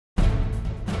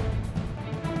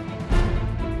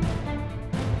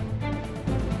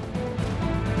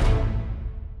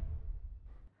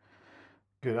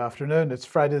Good afternoon. It's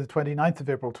Friday the 29th of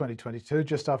April 2022,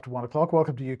 just after 1 o'clock.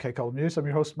 Welcome to UK Column News. I'm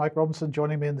your host, Mike Robinson.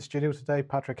 Joining me in the studio today,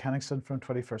 Patrick Henningsen from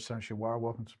 21st Century Wire.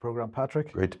 Welcome to the programme,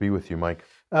 Patrick. Great to be with you, Mike.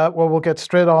 Well, we'll get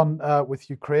straight on with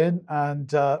Ukraine. And,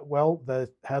 the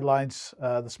headlines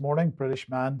this morning, British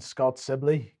man Scott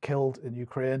Sibley killed in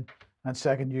Ukraine and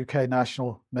second UK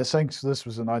national missing. So this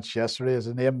was announced yesterday as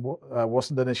a name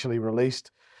wasn't initially released.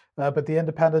 But the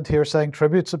Independent here saying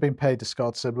tributes have been paid to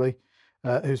Scott Sibley,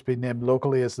 who's been named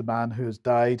locally as the man who has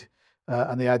died,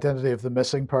 and the identity of the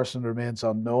missing person remains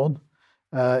unknown.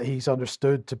 He's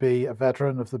understood to be a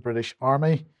veteran of the British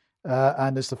Army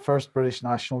and is the first British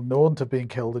national known to have been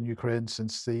killed in Ukraine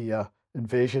since the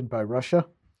invasion by Russia.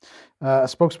 A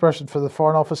spokesperson for the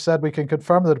Foreign Office said, "We can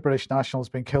confirm that a British national has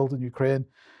been killed in Ukraine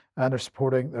and are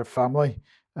supporting their family,"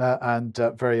 and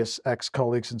various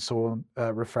ex-colleagues and so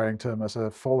on, referring to him as a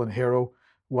fallen hero,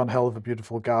 one hell of a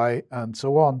beautiful guy, and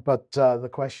so on. But the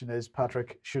question is,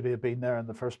 Patrick, should he have been there in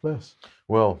the first place?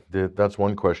 Well, that's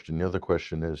one question. The other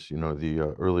question is,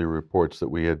 the earlier reports that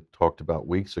we had talked about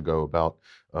weeks ago about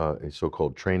a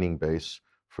so-called training base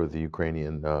for the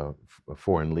Ukrainian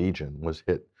Foreign Legion was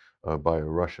hit by a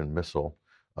Russian missile,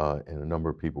 and a number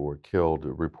of people were killed.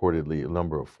 Reportedly, a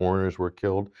number of foreigners were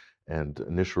killed, and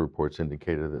initial reports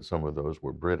indicated that some of those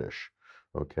were British.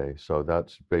 Okay, so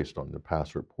that's based on the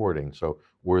past reporting. So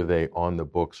were they on the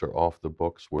books or off the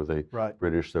books? Were they Right.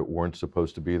 British that weren't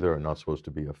supposed to be there or not supposed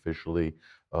to be officially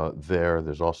there?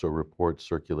 There's also reports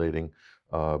circulating,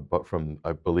 but from,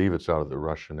 I believe it's out of the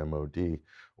Russian MOD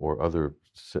or other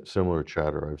similar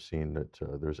chatter I've seen that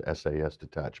there's SAS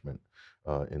detachment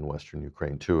in Western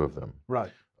Ukraine, two of them.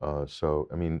 Right. So,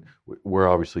 I mean, we're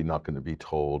obviously not going to be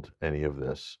told any of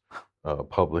this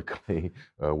publicly.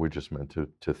 We're just meant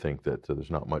to think that there's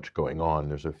not much going on.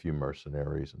 There's a few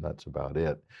mercenaries, and that's about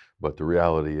it. But the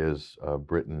reality is,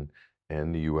 Britain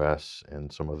and the U.S.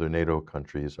 and some other NATO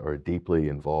countries are deeply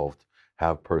involved,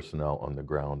 have personnel on the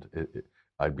ground.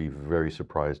 I'd be very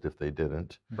surprised if they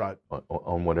didn't. Right.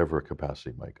 On whatever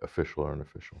capacity, Mike, official or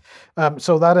unofficial.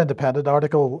 So that Independent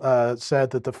article said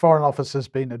that the Foreign Office has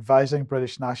been advising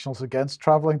British nationals against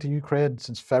travelling to Ukraine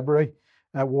since February,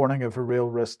 warning of a real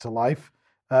risk to life.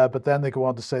 But then they go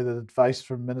on to say that advice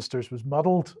from ministers was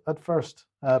muddled at first,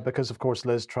 because, of course,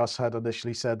 Liz Truss had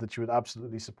initially said that she would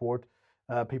absolutely support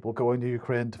people going to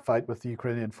Ukraine to fight with the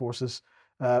Ukrainian forces,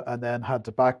 and then had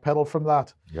to backpedal from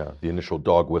that. Yeah, the initial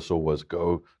dog whistle was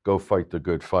go fight the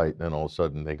good fight. Then all of a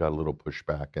sudden they got a little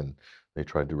pushback and they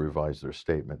tried to revise their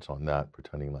statements on that,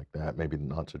 pretending like that maybe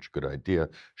not such a good idea.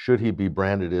 Should he be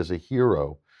branded as a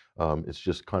hero? It's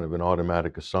just kind of an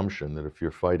automatic assumption that if you're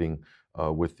fighting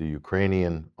with the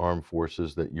Ukrainian armed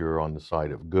forces, that you're on the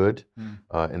side of good,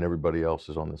 and everybody else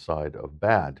is on the side of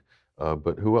bad.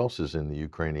 But who else is in the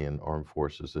Ukrainian armed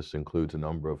forces? This includes a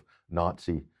number of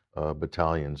Nazi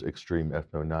battalions, extreme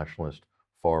ethno-nationalist,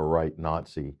 far-right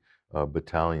Nazi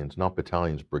battalions, not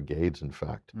battalions, brigades, in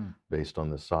fact, based on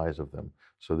the size of them.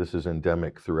 So this is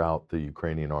endemic throughout the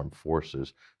Ukrainian armed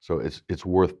forces. So it's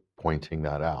worth pointing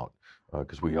that out,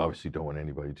 because we obviously don't want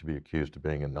anybody to be accused of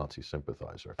being a Nazi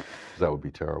sympathizer, because that would be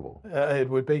terrible. It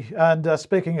would be. And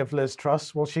speaking of Liz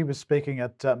Truss, well, she was speaking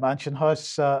at Mansion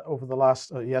House over the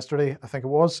last, yesterday, I think it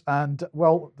was. And,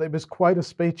 well, it was quite a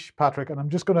speech, Patrick, and I'm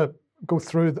just going to go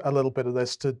through a little bit of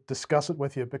this to discuss it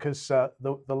with you, because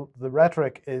the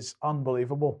rhetoric is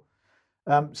unbelievable.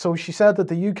 So she said that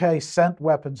the UK sent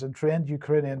weapons and trained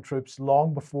Ukrainian troops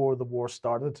long before the war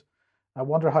started. I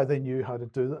wonder how they knew how to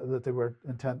do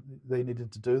that, they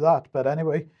needed to do that. But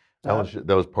anyway. That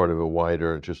was part of a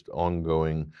wider, just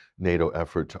ongoing NATO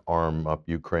effort to arm up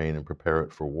Ukraine and prepare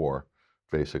it for war,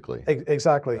 basically.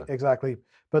 Exactly.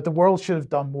 But the world should have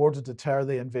done more to deter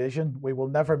the invasion. We will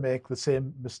never make the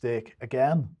same mistake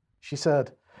again, she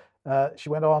said. She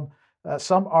went on,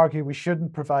 some argue we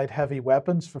shouldn't provide heavy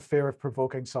weapons for fear of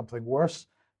provoking something worse.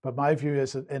 But my view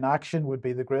is that inaction would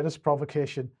be the greatest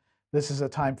provocation. This is a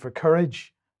time for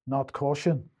courage, not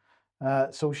caution.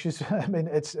 So she's, I mean,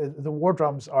 the war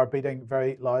drums are beating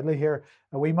very loudly here.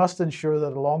 We must ensure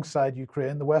that alongside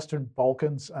Ukraine, the Western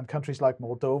Balkans and countries like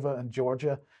Moldova and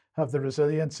Georgia have the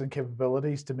resilience and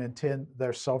capabilities to maintain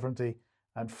their sovereignty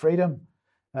and freedom.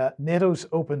 NATO's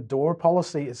open door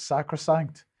policy is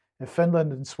sacrosanct. If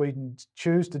Finland and Sweden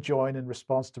choose to join in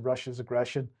response to Russia's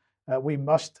aggression, we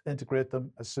must integrate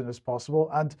them as soon as possible.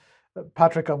 And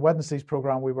Patrick, on Wednesday's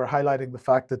program, we were highlighting the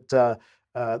fact that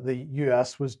the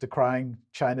US was decrying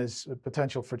China's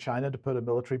potential for China to put a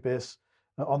military base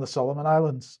on the Solomon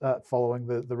Islands following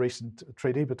the recent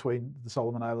treaty between the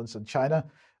Solomon Islands and China.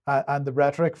 And the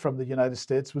rhetoric from the United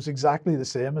States was exactly the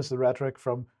same as the rhetoric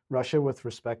from Russia with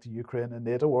respect to Ukraine and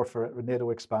NATO, or for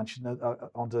NATO expansion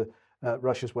onto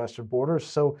Russia's western borders.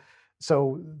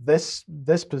 So this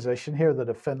position here, that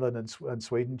if Finland and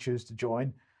Sweden choose to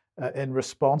join in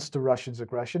response to Russia's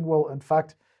aggression, well, in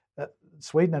fact,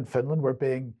 Sweden and Finland were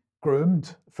being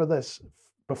groomed for this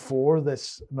before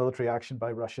this military action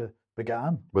by Russia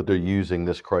began. But they're using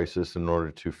this crisis in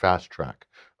order to fast track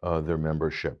their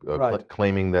membership, Right.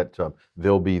 claiming that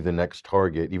they'll be the next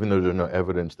target, even though there's no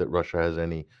evidence that Russia has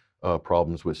any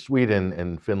problems with Sweden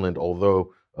and Finland,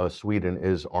 although Sweden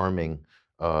is arming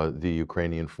the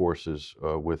Ukrainian forces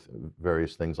with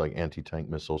various things like anti-tank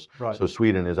missiles. Right. So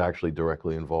Sweden is actually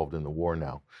directly involved in the war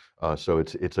now. So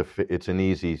it's an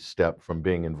easy step from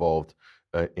being involved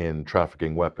in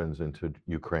trafficking weapons into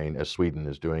Ukraine, as Sweden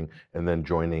is doing, and then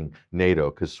joining NATO,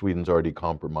 because Sweden's already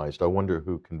compromised. I wonder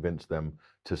who convinced them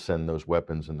to send those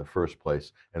weapons in the first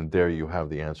place. And there you have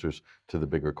the answers to the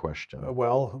bigger question.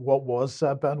 Well, what was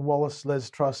Ben Wallace, Liz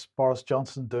Truss, Boris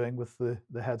Johnson doing with the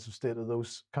heads of state of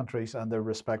those countries and their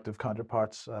respective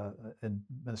counterparts in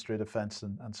Ministry of Defence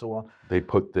and so on? They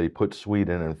put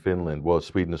Sweden and Finland, well,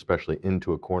 Sweden especially,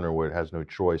 into a corner where it has no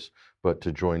choice but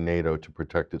to join NATO to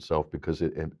protect itself, because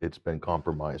it's been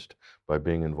compromised by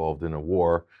being involved in a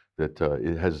war that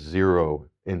it has zero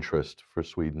interest for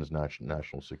Sweden's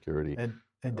national security.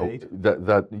 Indeed.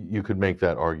 That you could make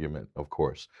that argument, of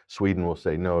course. Sweden will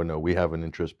say, no, we have an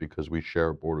interest because we share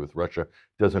a border with Russia.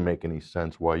 Doesn't make any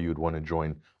sense why you'd want to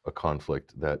join a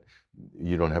conflict that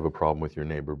you don't have a problem with your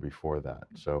neighbor before that.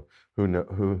 So who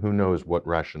knows what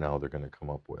rationale they're going to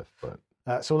come up with.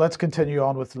 But so let's continue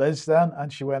on with Liz then.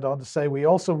 And she went on to say, we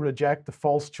also reject the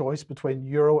false choice between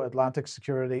Euro-Atlantic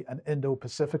security and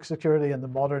Indo-Pacific security. In the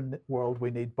modern world,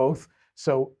 we need both.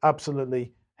 So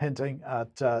absolutely hinting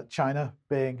at China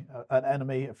being an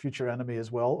enemy, a future enemy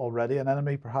as well, already an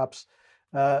enemy perhaps.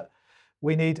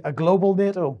 We need a global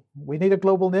NATO. We need a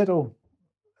global NATO.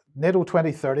 NATO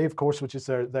 2030, of course, which is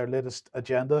their latest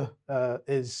agenda,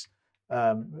 is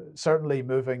certainly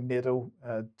moving NATO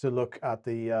to look at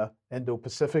the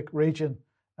Indo-Pacific region.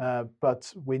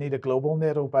 But we need a global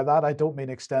NATO. By that, I don't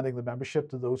mean extending the membership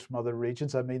to those from other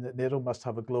regions. I mean that NATO must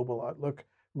have a global outlook,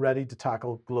 ready to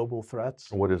tackle global threats.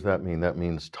 What does that mean? That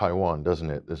means Taiwan, doesn't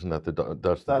it? Isn't that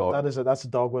that's a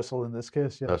dog whistle in this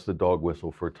case? Yeah. That's the dog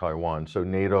whistle for Taiwan. So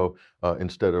NATO,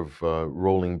 instead of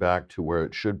rolling back to where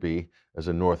it should be as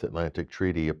a North Atlantic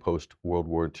treaty, a post-World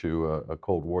War II, a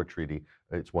Cold War treaty,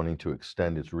 it's wanting to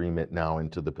extend its remit now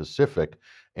into the Pacific,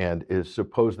 and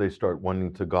suppose they start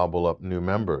wanting to gobble up new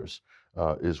members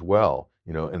as well.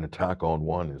 You know, an attack on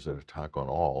one is an attack on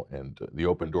all, and the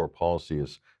open door policy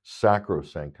is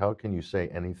sacrosanct. How can you say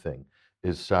anything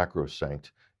is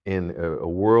sacrosanct in a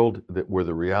world where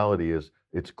the reality is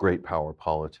it's great power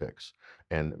politics?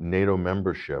 And NATO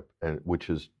membership,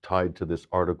 which is tied to this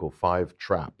Article 5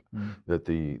 trap that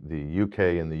the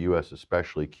UK and the US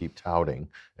especially keep touting,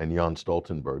 and Jan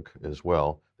Stoltenberg as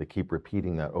well, they keep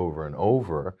repeating that over and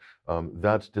over,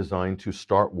 that's designed to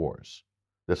start wars.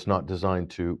 That's not designed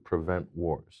to prevent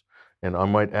wars. And I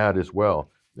might add as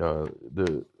well,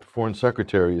 the Foreign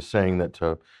Secretary is saying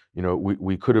that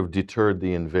we could have deterred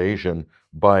the invasion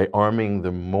by arming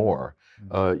them more.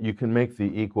 You can make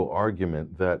the equal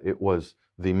argument that it was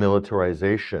the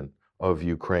militarization of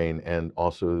Ukraine and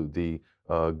also the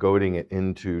goading it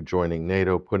into joining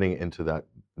NATO, putting it into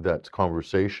that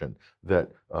conversation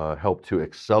that helped to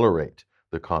accelerate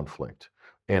the conflict.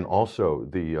 And also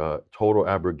the total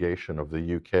abrogation of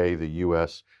the UK, the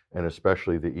US, and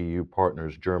especially the EU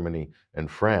partners, Germany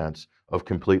and France, of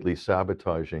completely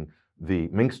sabotaging the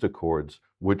Minsk Accords,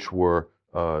 which were,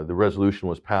 the resolution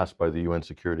was passed by the UN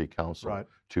Security Council, right.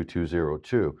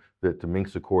 2202, that the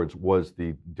Minsk Accords was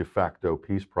the de facto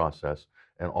peace process.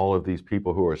 And all of these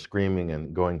people who are screaming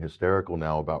and going hysterical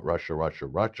now about Russia, Russia,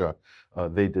 Russia,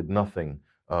 they did nothing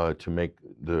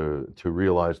to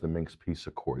realize the Minsk peace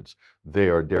accords. They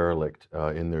are derelict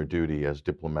in their duty as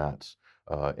diplomats.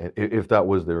 And if that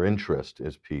was their interest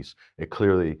as peace, it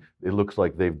looks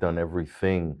like they've done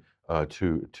everything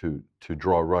to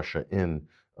draw Russia in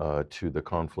to the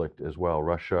conflict as well.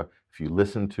 Russia, if you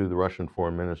listen to the Russian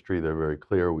Foreign Ministry, they're very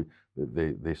clear.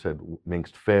 They said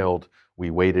Minsk failed. We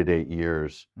waited 8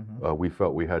 years. We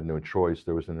felt we had no choice.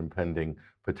 There was an impending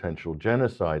potential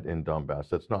genocide in Donbass.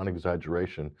 That's not an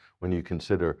exaggeration when you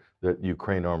consider that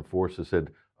Ukraine armed forces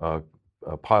had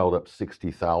piled up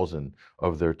 60,000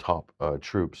 of their top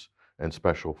troops and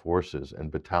special forces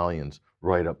and battalions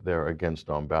right up there against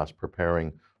Donbass,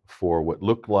 preparing for what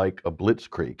looked like a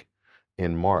blitzkrieg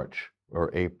in March, or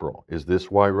April. Is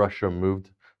this why Russia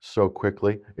moved so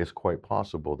quickly? It's quite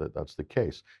possible that that's the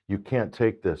case. You can't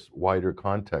take this wider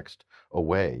context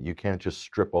away. You can't just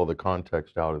strip all the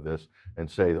context out of this and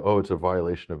say, oh, it's a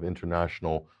violation of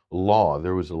international law.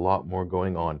 There was a lot more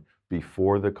going on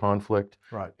before the conflict,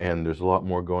 Right. and there's a lot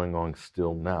more going on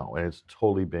still now. And it's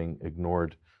totally being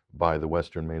ignored by the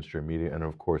Western mainstream media and,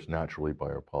 of course, naturally by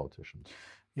our politicians.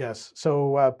 Yes.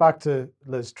 So back to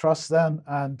Liz Truss then,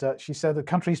 and she said that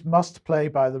countries must play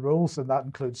by the rules, and that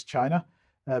includes China.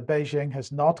 Beijing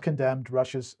has not condemned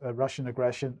Russian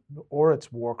aggression or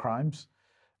its war crimes.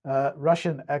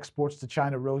 Russian exports to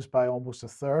China rose by almost a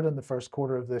third in the first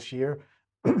quarter of this year.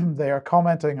 They are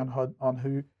commenting on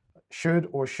who should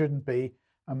or shouldn't be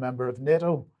a member of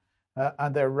NATO.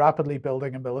 And they're rapidly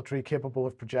building a military capable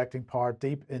of projecting power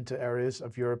deep into areas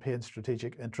of European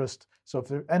strategic interest. So if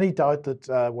there's any doubt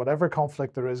that whatever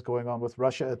conflict there is going on with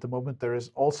Russia at the moment, there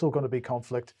is also going to be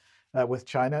conflict with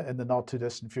China in the not too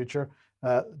distant future.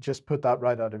 Just put that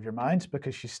right out of your minds,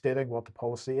 because she's stating what the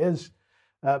policy is.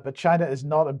 But China is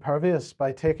not impervious.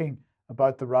 By talking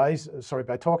about the rise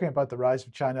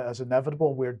of China as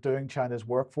inevitable, we're doing China's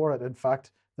work for it. In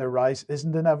fact, their rise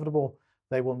isn't inevitable.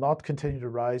 They will not continue to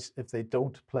rise if they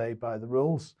don't play by the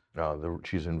rules.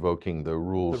 She's invoking the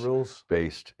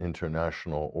rules-based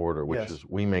international order, which is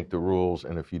we make the rules,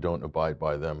 and if you don't abide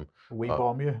by them, we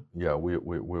bomb you. Yeah,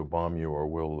 we'll bomb you, or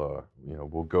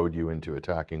we'll goad you into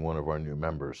attacking one of our new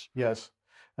members. Yes.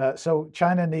 So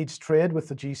China needs trade with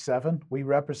the G7. We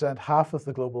represent half of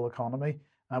the global economy,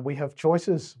 and we have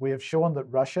choices. We have shown that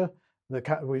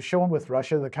we've shown with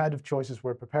Russia the kind of choices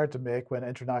we're prepared to make when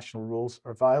international rules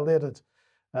are violated.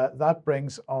 That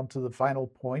brings on to the final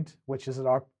point, which is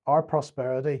that our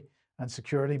prosperity and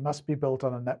security must be built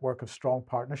on a network of strong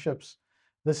partnerships.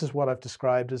 This is what I've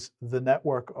described as the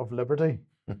network of liberty.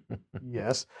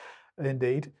 Yes,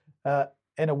 indeed.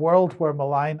 In a world where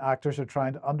malign actors are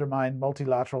trying to undermine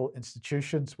multilateral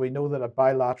institutions, we know that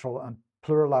bilateral and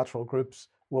plurilateral groups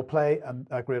will play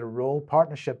a greater role.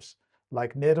 Partnerships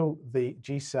like NATO, the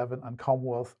G7, and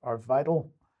Commonwealth are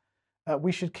vital.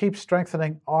 We should keep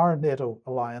strengthening our NATO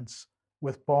alliance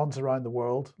with bonds around the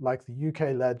world, like the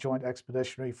UK-led Joint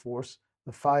Expeditionary Force,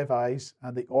 the Five Eyes,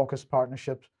 and the AUKUS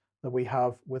partnership that we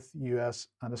have with the US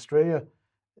and Australia.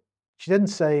 She didn't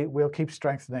say we'll keep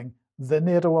strengthening the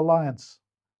NATO alliance.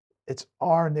 It's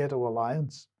our NATO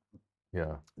alliance.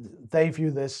 Yeah. They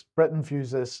view this, Britain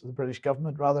views this, the British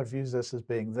government rather views this as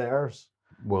being theirs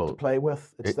to play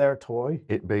with. It's their toy.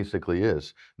 It basically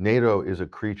is. NATO is a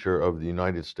creature of the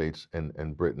United States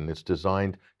and Britain. It's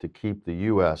designed to keep the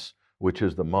US, which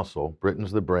is the muscle.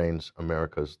 Britain's the brains,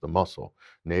 America's the muscle.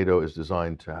 NATO is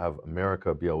designed to have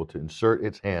America be able to insert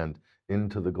its hand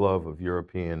into the glove of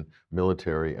European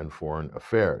military and foreign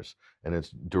affairs. And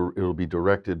it'll be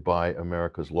directed by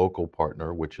America's local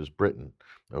partner, which is Britain.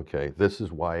 Okay, this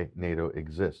is why NATO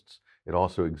exists. It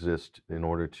also exists in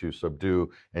order to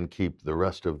subdue and keep the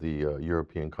rest of the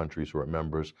European countries who are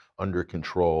members under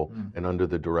control and under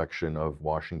the direction of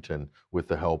Washington with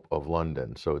the help of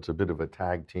London. So it's a bit of a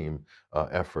tag team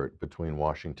effort between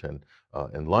Washington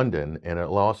and London, and it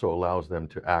also allows them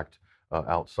to act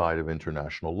outside of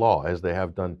international law, as they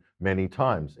have done many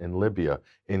times in Libya,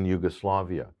 in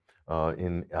Yugoslavia,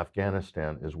 in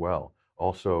Afghanistan as well.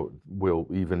 Also, we'll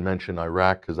even mention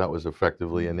Iraq, because that was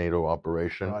effectively a NATO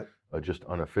operation, Right. Just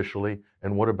unofficially.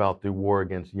 And what about the war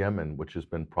against Yemen, which has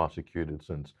been prosecuted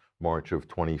since March of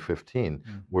 2015,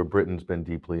 where Britain's been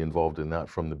deeply involved in that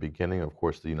from the beginning? Of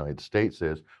course, the United States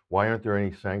is. Why aren't there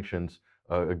any sanctions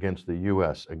against the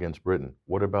US, against Britain?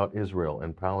 What about Israel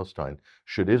and Palestine?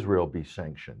 Should Israel be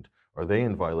sanctioned? Are they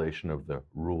in violation of the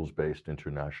rules-based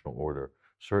international order?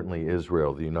 Certainly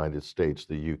Israel, the United States,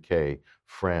 the UK,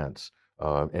 France,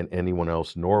 and anyone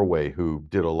else, Norway, who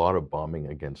did a lot of bombing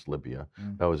against Libya.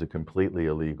 That was a completely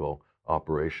illegal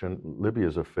operation. Libya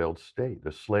is a failed state.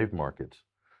 There's slave markets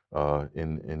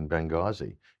in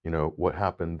Benghazi. You know, what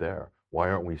happened there?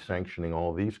 Why aren't we sanctioning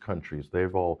all these countries?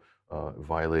 They've all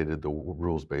violated the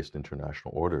rules-based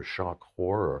international order. Shock,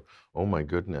 horror. Oh my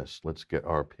goodness, let's get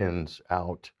our pins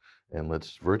out and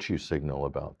let's virtue signal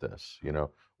about this. You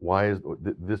know, why is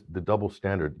this the double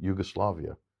standard?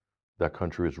 Yugoslavia, that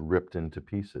country is ripped into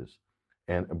pieces.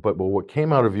 But what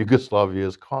came out of Yugoslavia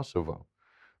is Kosovo,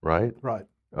 right? Right.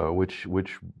 Which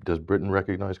does Britain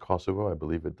recognize Kosovo? I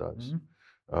believe it does.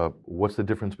 What's the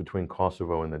difference between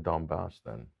Kosovo and the Donbass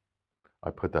then? I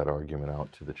put that argument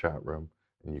out to the chat room,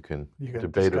 and you can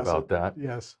debate about that.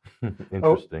 Yes.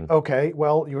 Interesting. Okay.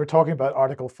 Well, you were talking about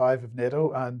Article 5 of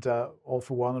NATO and all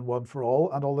for one and one for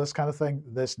all and all this kind of thing.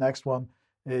 This next one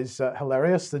is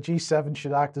hilarious. The G7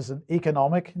 should act as an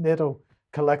economic NATO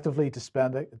collectively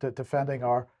defending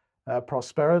our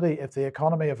prosperity. If the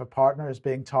economy of a partner is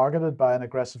being targeted by an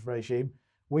aggressive regime,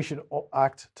 we should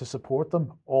act to support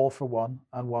them, all for one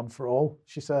and one for all,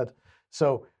 she said.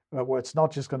 So where it's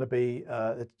not just going to be,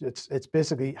 it's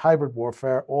basically hybrid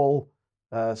warfare, all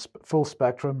full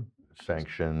spectrum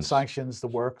sanctions, the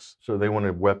works. So they want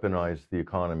to weaponize the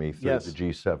economy through Yes. the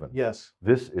G7. Yes.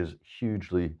 This is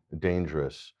hugely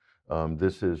dangerous.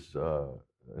 This is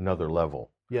another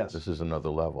level. Yes. This is another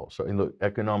level. So look,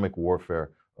 economic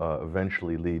warfare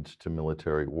eventually leads to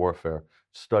military warfare.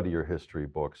 Study your history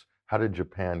books. How did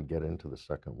Japan get into the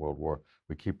Second World War?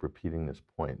 We keep repeating this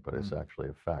point, but it's actually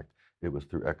a fact. It was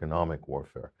through economic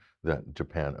warfare that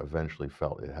Japan eventually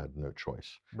felt it had no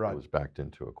choice. Right. It was backed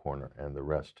into a corner, and the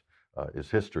rest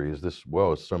is history. Is this,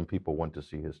 well, some people want to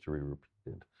see history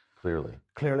repeated, clearly.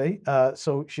 Clearly.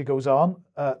 So she goes on,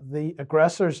 the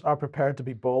aggressors are prepared to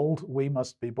be bold. We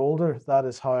must be bolder. That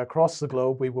is how across the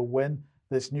globe we will win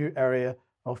this new area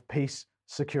of peace,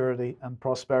 security, and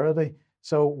prosperity.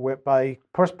 So by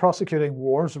prosecuting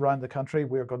wars around the country,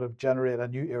 we're going to generate a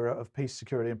new era of peace,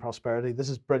 security, and prosperity. This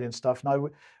is brilliant stuff. Now,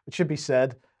 it should be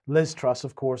said, Liz Truss,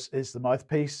 of course, is the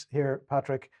mouthpiece here,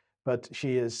 Patrick, but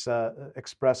she is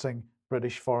expressing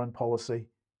British foreign policy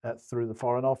through the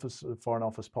Foreign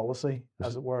Office policy,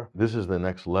 as it were. This is the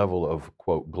next level of,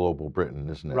 quote, global Britain,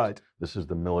 isn't it? Right. This is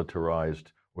the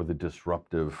militarized or the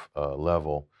disruptive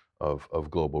level of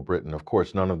global Britain. Of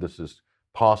course, none of this is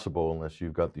possible unless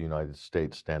you've got the United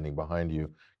States standing behind you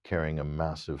carrying a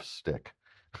massive stick.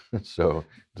 So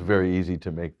it's very easy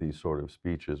to make these sort of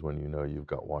speeches when you know you've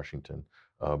got Washington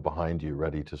behind you,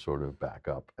 ready to sort of back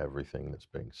up everything that's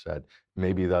being said.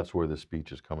 Maybe that's where the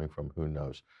speech is coming from. Who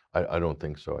knows? I don't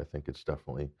think so. I think it's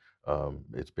definitely,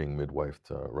 it's being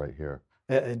midwifed right here.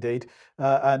 Indeed.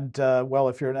 Well,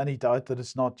 if you're in any doubt that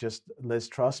it's not just Liz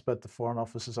Truss, but the Foreign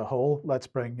Office as a whole, let's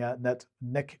bring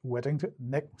Nick Whittingham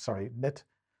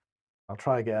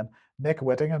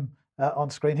on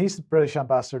screen. He's the British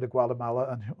ambassador to Guatemala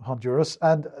and Honduras.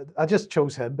 And I just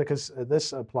chose him because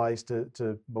this applies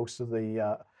to most of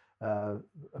the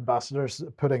ambassadors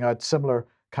putting out similar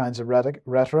kinds of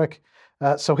rhetoric.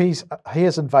 So he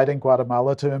is inviting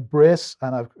Guatemala to embrace,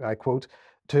 and I quote,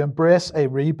 to embrace a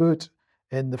reboot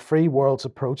in the free world's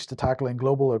approach to tackling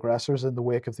global aggressors in the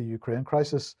wake of the Ukraine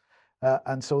crisis.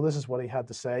 And so this is what he had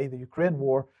to say. The Ukraine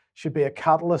war should be a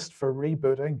catalyst for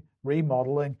rebooting,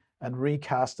 remodeling, and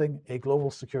recasting a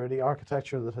global security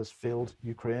architecture that has failed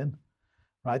Ukraine.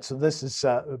 Right. So this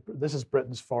is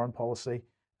Britain's foreign policy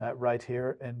right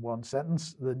here in one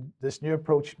sentence. This new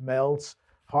approach melds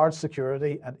hard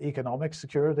security and economic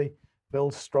security,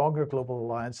 builds stronger global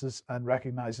alliances, and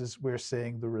recognizes we're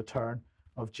seeing the return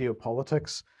of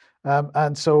geopolitics.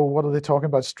 And so what are they talking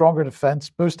about? Stronger defense,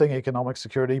 boosting economic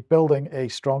security, building a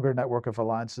stronger network of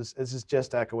alliances. This is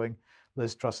just echoing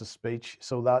Liz Truss's speech.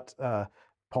 So that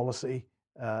policy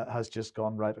has just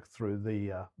gone right through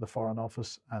the Foreign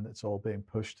Office, and it's all being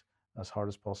pushed as hard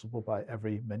as possible by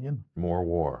every minion. More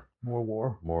war. More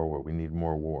war. More war. We need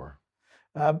more war.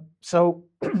 So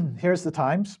here's the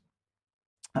Times,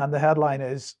 and the headline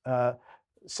is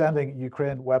sending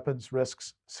Ukraine weapons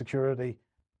risks security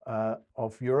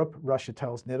of Europe, Russia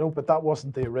tells NATO. But that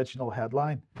wasn't the original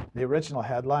headline. The original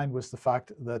headline was the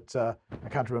fact that, I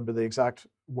can't remember the exact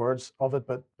words of it,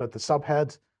 but the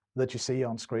subhead that you see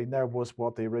on screen there was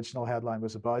what the original headline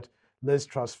was about. Liz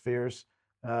Truss fears,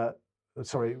 war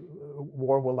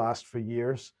will last for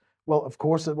years. Well, of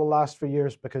course it will last for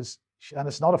years because, and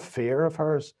it's not a fear of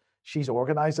hers, she's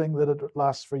organizing that it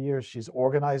lasts for years. She's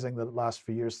organizing that it lasts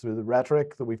for years through the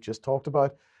rhetoric that we've just talked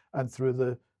about and through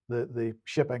the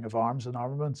shipping of arms and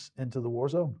armaments into the war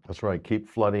zone. That's right. Keep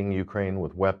flooding Ukraine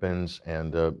with weapons.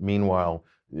 And meanwhile,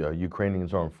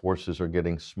 Ukrainians' armed forces are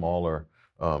getting smaller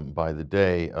by the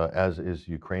day, as is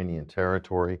Ukrainian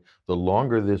territory. The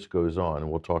longer this goes on, and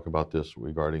we'll talk about this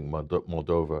regarding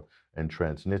Moldova and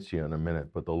Transnistria in a minute,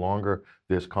 but the longer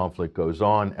this conflict goes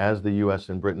on, as the U.S.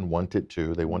 and Britain want it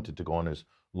to, they want it to go on as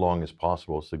long as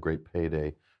possible. It's a great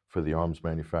payday for the arms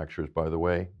manufacturers, by the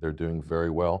way. They're doing very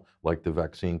well, like the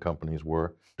vaccine companies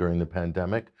were during the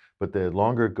pandemic. But the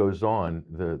longer it goes on,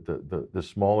 the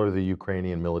smaller the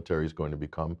Ukrainian military is going to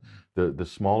become, the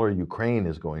smaller Ukraine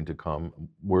is going to come.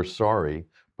 We're sorry,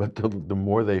 but the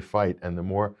more they fight and the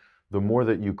more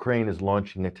that Ukraine is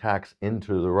launching attacks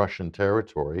into the Russian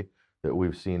territory that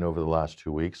we've seen over the last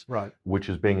 2 weeks, right, which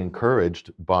is being encouraged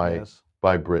by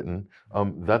Britain,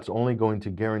 that's only going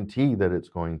to guarantee that it's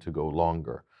going to go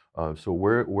longer. So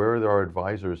where are our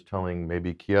advisors telling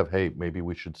maybe Kiev, hey, maybe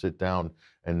we should sit down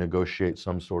and negotiate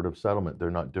some sort of settlement? They're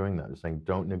not doing that. They're saying,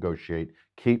 don't negotiate,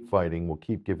 keep fighting, we'll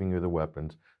keep giving you the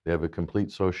weapons. They have a complete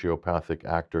sociopathic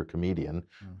actor comedian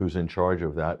who's in charge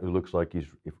of that, who looks like he's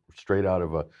straight out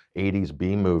of a 80s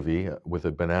B movie with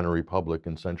a Banana Republic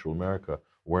in Central America,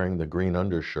 wearing the green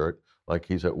undershirt like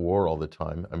he's at war all the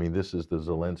time. I mean, this is the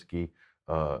Zelensky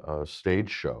stage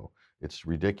show. It's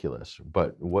ridiculous.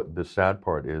 But what the sad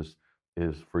part is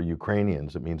for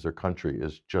Ukrainians, it means their country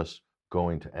is just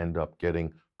going to end up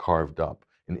getting carved up.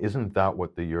 And isn't that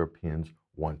what the Europeans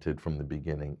wanted from the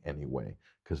beginning anyway?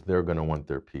 Because they're going to want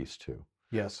their peace too.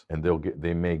 Yes. And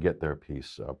they may get their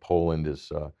peace. Poland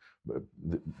is.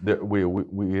 We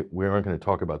aren't going to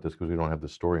talk about this because we don't have the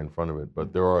story in front of it.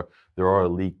 But there are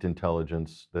leaked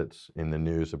intelligence that's in the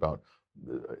news about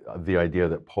the idea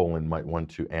that Poland might want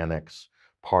to annex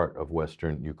part of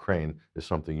Western Ukraine. Is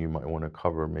something you might want to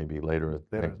cover maybe later.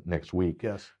 Next week.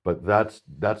 Yes. But that's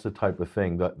the type of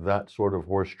thing that sort of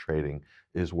horse trading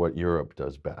is what Europe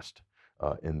does best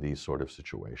in these sort of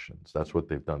situations. That's what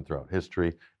they've done throughout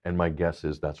history, and my guess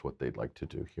is that's what they'd like to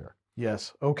do here.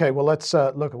 Yes. Okay. Well, let's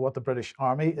look at what the British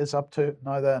Army is up to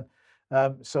now. Then,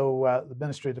 the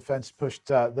Ministry of Defence pushed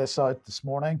this out this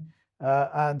morning.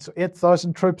 And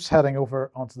 8,000 troops heading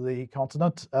over onto the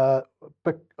continent,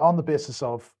 but on the basis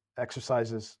of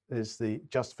exercises is the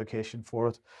justification for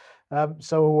it.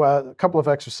 A couple of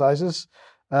exercises,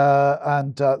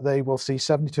 and they will see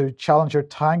 72 Challenger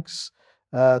tanks,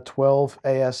 12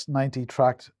 AS-90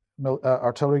 tracked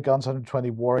artillery guns, 120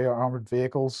 Warrior armored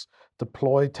vehicles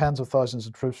deployed, tens of thousands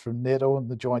of troops from NATO and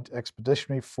the Joint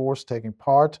Expeditionary Force taking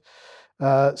part.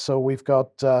 So we've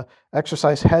got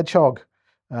Exercise Hedgehog.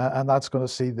 And that's going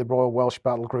to see the Royal Welsh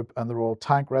Battle Group and the Royal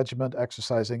Tank Regiment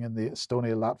exercising in the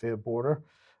Estonia-Latvia border,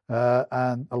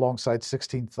 and alongside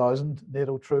 16,000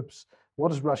 NATO troops. What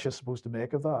is Russia supposed to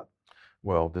make of that?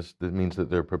 Well, this means that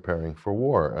they're preparing for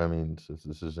war. I mean,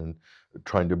 this is in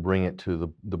trying to bring it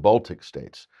to the Baltic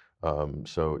states.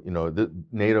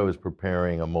 NATO is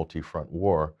preparing a multi-front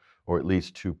war, or at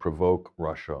least to provoke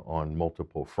Russia on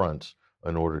multiple fronts,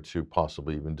 in order to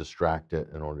possibly even distract it,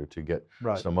 in order to get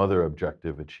some other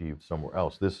objective achieved somewhere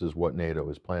else. This is what NATO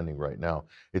is planning right now.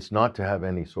 It's not to have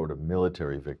any sort of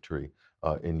military victory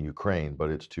in Ukraine,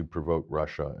 but it's to provoke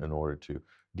Russia in order to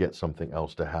get something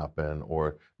else to happen,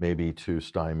 or maybe to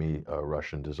stymie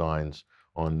Russian designs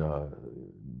on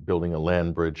building a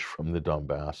land bridge from the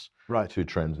Donbass to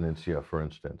Transnistria, for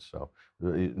instance. So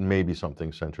it may be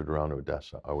something centered around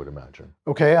Odessa, I would imagine.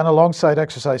 Okay, and alongside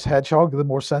Exercise Hedgehog, the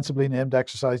more sensibly named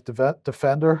Exercise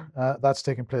Defender, that's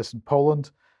taking place in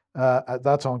Poland.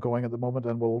 That's ongoing at the moment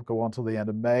and will go on till the end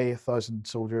of May. 1,000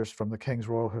 soldiers from the King's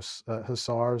Royal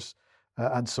Hussars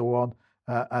and so on.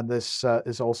 And this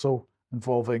is also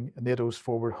involving NATO's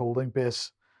forward holding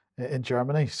base in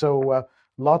Germany. So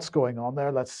lots going on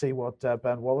there. Let's see what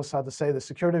Ben Wallace had to say. The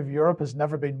security of Europe has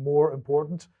never been more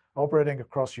important. Operating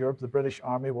across Europe, the British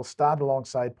Army will stand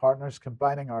alongside partners,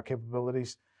 combining our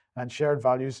capabilities and shared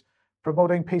values,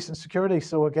 promoting peace and security.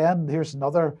 So again, here's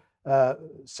another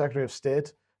Secretary of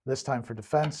State, this time for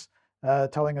Defence,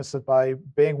 telling us that by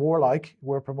being warlike,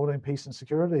 we're promoting peace and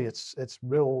security. It's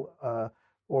real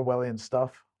Orwellian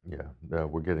stuff. Yeah,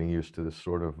 we're getting used to this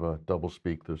sort of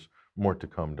doublespeak. There's more to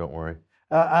come, don't worry.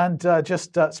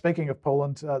 Just speaking of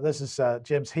Poland, this is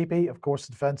James Heappey, of course,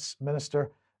 the Defence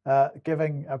Minister,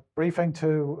 giving a briefing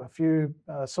to a few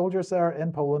soldiers there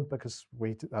in Poland, because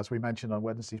as we mentioned on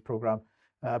Wednesday's programme,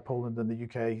 Poland and the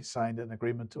UK signed an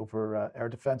agreement over air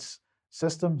defence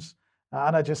systems.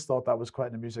 And I just thought that was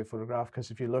quite an amusing photograph, because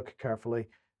if you look carefully,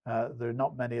 there are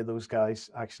not many of those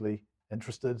guys actually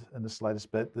interested in the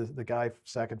slightest bit. The guy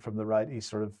second from the right, he's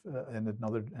sort of in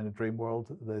a dream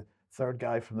world. The third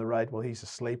guy from the right, well, he's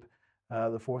asleep.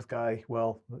 The fourth guy,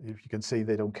 well, if you can see,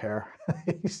 they don't care.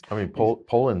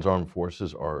 Poland's armed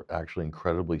forces are actually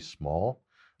incredibly small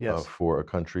for a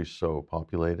country so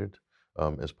populated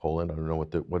as Poland. I don't know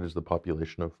what is the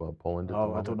population of Poland at the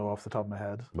moment? I don't know off the top of my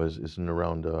head. But isn't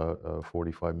around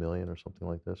 45 million or something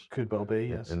like this? Could well be,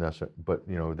 yes. And that's it. But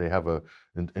they have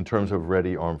in terms of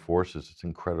ready armed forces, it's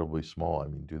incredibly small. I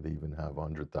mean, do they even have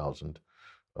 100,000?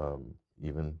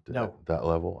 Even at that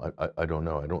level? I don't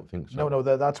know. I don't think so. No,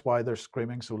 that's why they're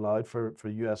screaming so loud for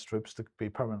US troops to be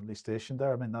permanently stationed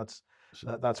there. I mean,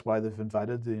 that's why they've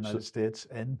invited the United States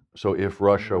in. So if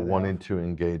Russia wanted to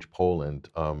engage Poland,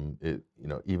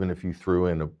 even if you threw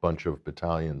in a bunch of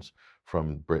battalions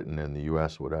from Britain and the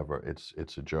US, whatever,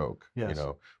 it's a joke. Yes.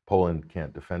 Poland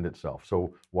can't defend itself.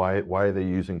 So why are they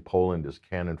using Poland as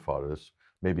cannon fodder? This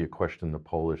maybe a question the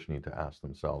Polish need to ask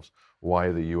themselves. Why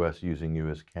are the U.S. using you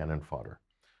as cannon fodder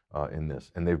in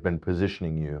this? And they've been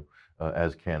positioning you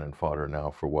as cannon fodder now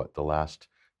for the last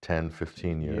 10,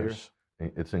 15 years.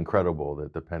 it's incredible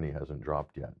that the penny hasn't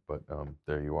dropped yet. But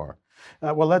there you are.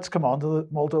 Well, let's come on to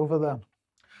Moldova then.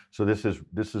 So this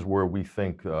is where we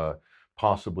think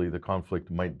possibly the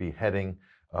conflict might be heading.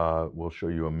 We'll show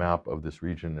you a map of this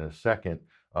region in a second.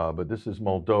 But this is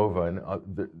Moldova,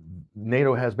 and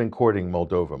NATO has been courting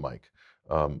Moldova, Mike,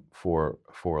 for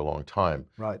a long time.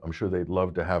 Right. I'm sure they'd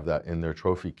love to have that in their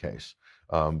trophy case.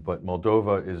 But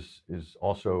Moldova is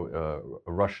also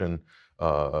a Russian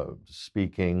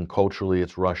speaking. Culturally,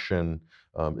 it's Russian.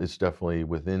 It's definitely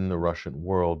within the Russian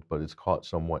world, but it's caught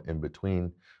somewhat in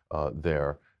between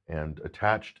there and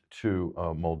attached to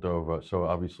Moldova. So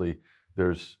obviously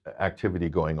there's activity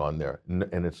going on there,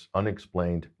 and it's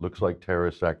unexplained. Looks like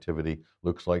terrorist activity,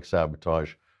 looks like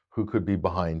sabotage. Who could be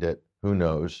behind it? Who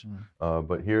knows?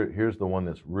 But here's the one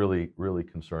that's really, really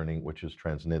concerning, which is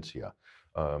Transnistria.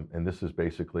 And this is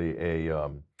basically a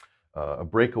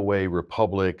breakaway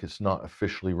republic. It's not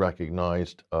officially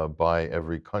recognized by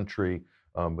every country,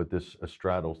 but this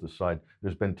straddles the side.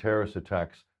 There's been terrorist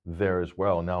attacks there as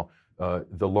well. Now,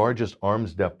 the largest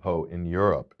arms depot in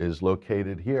Europe is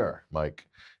located here, Mike,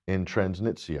 in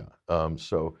Transnistria.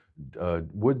 So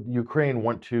would Ukraine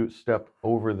want to step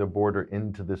over the border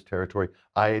into this territory?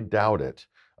 I doubt it.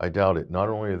 I doubt it. Not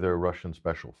only are there Russian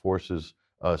special forces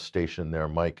stationed there,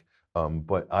 Mike,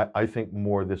 but I think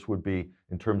more this would be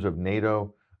in terms of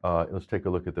NATO. Let's take a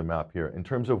look at the map here. In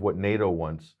terms of what NATO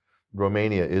wants,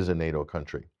 Romania is a NATO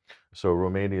country. So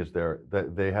Romania is there.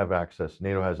 They have access,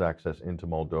 NATO has access into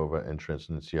Moldova and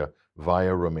Transnistria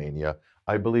via Romania.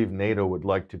 I believe NATO would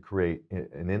like to create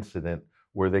an incident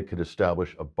where they could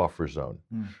establish a buffer zone.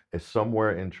 It's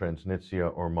somewhere in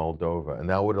Transnistria or Moldova, and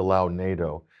that would allow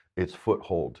NATO its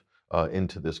foothold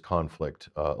into this conflict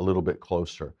a little bit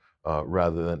closer,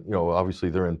 rather than, obviously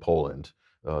they're in Poland.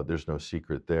 There's no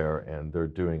secret there, and they're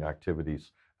doing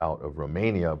activities out of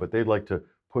Romania, but they'd like to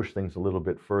push things a little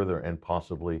bit further and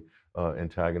possibly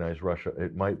antagonize Russia.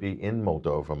 It might be in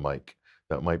Moldova, Mike.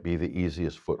 That might be the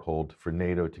easiest foothold for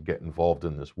NATO to get involved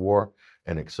in this war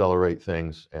and accelerate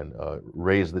things and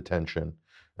raise the tension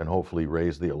and hopefully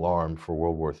raise the alarm for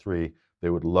World War III. They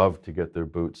would love to get their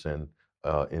boots in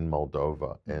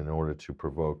Moldova in order to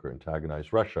provoke or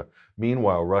antagonize Russia.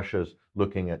 Meanwhile, Russia's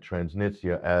looking at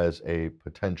Transnistria as a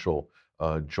potential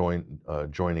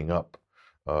joining up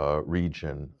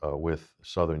region with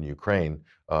southern Ukraine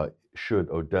should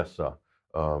Odessa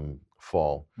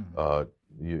fall.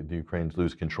 The Ukrainians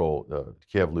lose control.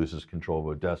 Kiev loses control of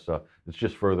Odessa. It's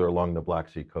just further along the Black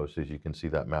Sea coast, as you can see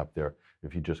that map there.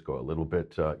 If you just go a little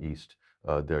bit east,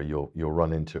 there you'll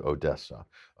run into Odessa.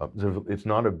 It's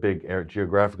not a big area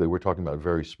geographically. We're talking about a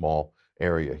very small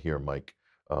area here, Mike.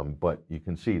 But you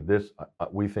can see this.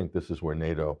 We think this is where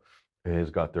NATO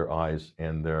has got their eyes,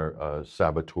 and their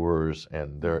saboteurs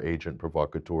and their agent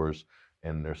provocateurs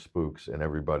and their spooks and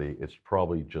everybody. It's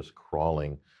probably just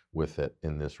crawling with it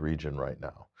in this region right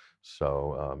now.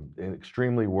 So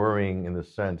extremely worrying in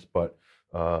this sense, but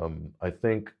I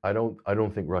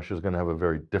don't think Russia is going to have a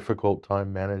very difficult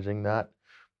time managing that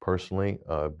personally,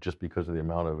 just because of the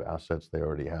amount of assets they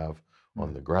already have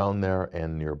on the ground there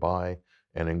and nearby,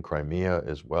 and in Crimea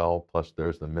as well. Plus,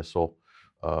 there's the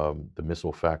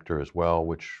missile factor as well,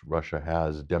 which Russia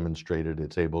has demonstrated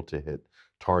it's able to hit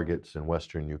targets in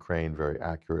Western Ukraine very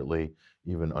accurately,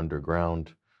 even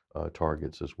underground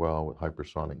targets as well with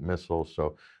hypersonic missiles.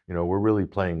 So, we're really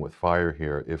playing with fire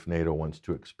here if NATO wants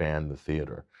to expand the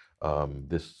theater.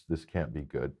 This can't be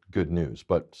good news,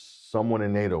 but someone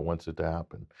in NATO wants it to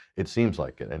happen. It seems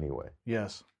like it anyway.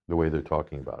 Yes. The way they're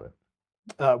talking about it.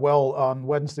 Well, on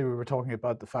Wednesday, we were talking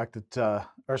about the fact that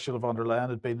Ursula von der Leyen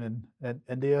had been in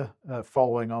India,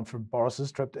 following on from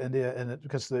Boris's trip to India,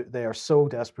 because they are so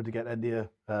desperate to get India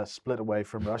split away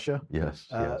from Russia. Yes,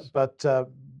 yes. But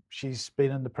she's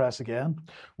been in the press again.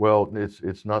 Well,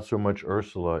 it's not so much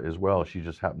Ursula as well. She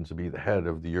just happens to be the head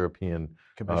of the European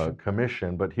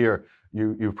Commission. But here,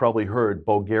 you've probably heard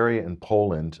Bulgaria and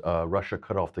Poland, Russia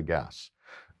cut off the gas.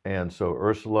 And so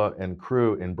Ursula and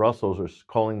crew in Brussels are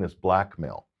calling this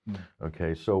blackmail.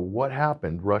 Okay, so what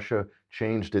happened? Russia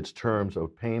changed its terms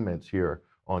of payments here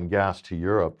on gas to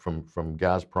Europe from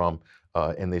Gazprom,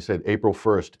 and they said April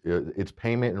 1st, it's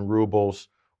payment in rubles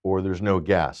or there's no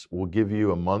gas. We'll give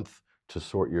you a month to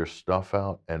sort your stuff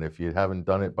out, and if you haven't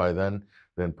done it by then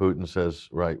Putin says,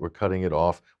 right, we're cutting it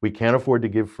off. We can't afford to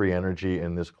give free energy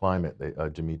in this climate,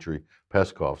 Dmitry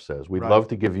Peskov says. We'd love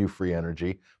to give you free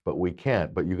energy, but we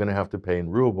can't. But you're going to have to pay in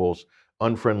rubles.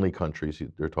 Unfriendly countries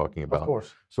they're talking about. Of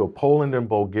course. So Poland and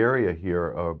Bulgaria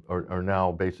here are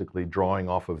now basically drawing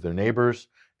off of their neighbors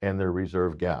and their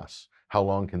reserve gas. How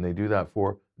long can they do that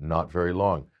for? Not very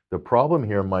long. The problem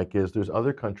here, Mike, is there's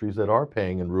other countries that are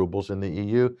paying in rubles in the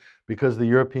EU because the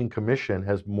European Commission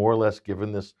has more or less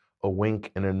given this a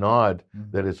wink and a nod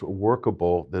that it's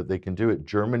workable, that they can do it.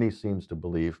 Germany seems to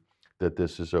believe that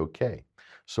this is okay.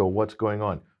 So what's going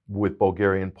on with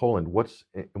Bulgaria and Poland? What's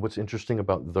interesting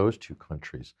about those two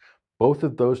countries? Both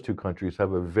of those two countries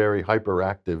have a very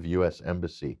hyperactive U.S.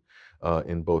 embassy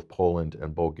in both Poland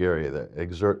and Bulgaria that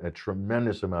exert a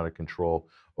tremendous amount of control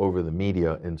over the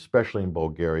media, and especially in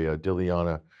Bulgaria.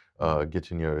 Diliana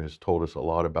Gitinier has told us a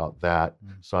lot about that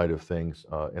side of things,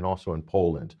 and also in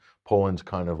Poland. Poland's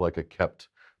kind of like a kept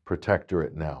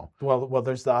protectorate now. Well,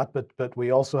 there's that, but we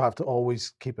also have to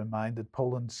always keep in mind that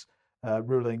Poland's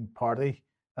ruling party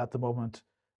at the moment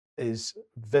is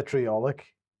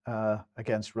vitriolic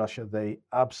against Russia. They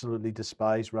absolutely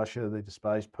despise Russia. They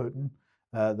despise Putin.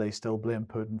 They still blame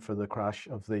Putin for the crash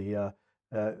of the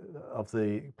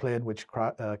plane which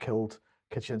killed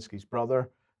Kaczynski's brother,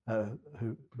 and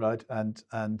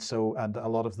a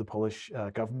lot of the Polish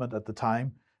government at the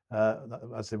time,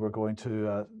 as they were going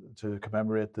to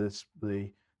commemorate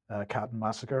the Katyn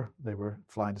massacre, they were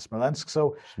flying to Smolensk.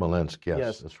 Smolensk,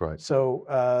 yes, that's right. So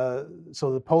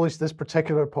this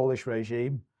particular Polish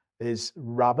regime is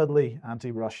rabidly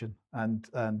anti-Russian, and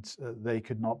they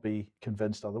could not be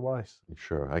convinced otherwise.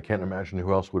 Sure, I can't imagine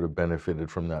who else would have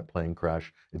benefited from that plane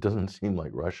crash. It doesn't seem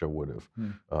like Russia would have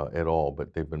at all,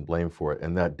 but they've been blamed for it,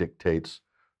 and that dictates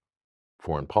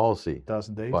foreign policy. It does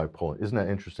indeed. By Poland. Isn't that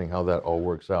interesting how that all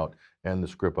works out, and the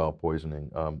Skripal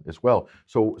poisoning as well.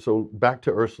 So back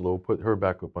to Ursula, we'll put her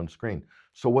back up on screen.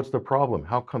 So what's the problem?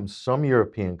 How come some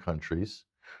European countries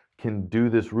can do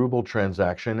this ruble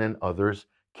transaction and others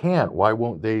can't? Why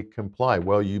won't they comply?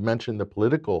 Well, you mentioned the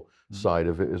political side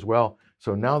of it as well.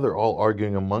 So now they're all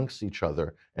arguing amongst each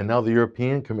other, and now the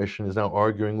European Commission is now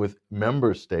arguing with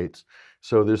member states.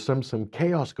 So there's some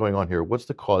chaos going on here. What's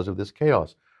the cause of this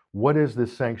chaos? What is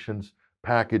this sanctions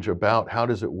package about? How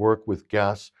does it work with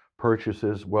gas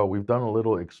purchases? Well, we've done a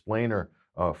little explainer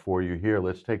for you here.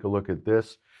 Let's take a look at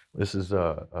this. This is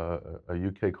a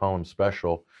UK column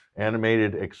special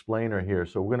animated explainer here.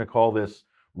 So we're going to call this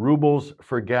Rubles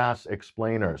for Gas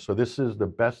Explainer. So this is the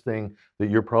best thing that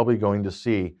you're probably going to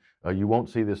see. You won't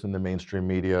see this in the mainstream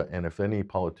media, and if any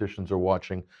politicians are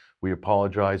watching, we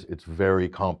apologize. It's very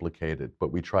complicated,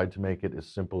 but we tried to make it as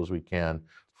simple as we can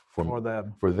for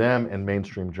them and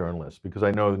mainstream journalists, because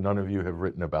I know none of you have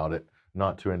written about it,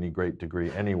 not to any great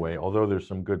degree anyway, although there's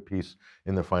some good piece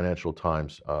in the Financial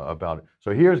Times about it.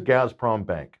 So here's Gazprom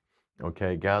Bank,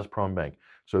 okay, Gazprom Bank.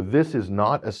 So this is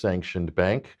not a sanctioned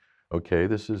bank, okay,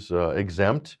 this is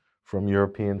exempt from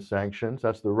European sanctions.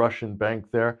 That's the Russian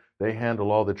bank there. They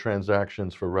handle all the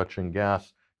transactions for Russian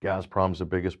gas. Gazprom's the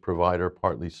biggest provider,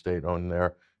 partly state-owned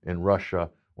there in Russia,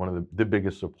 one of the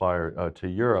biggest supplier to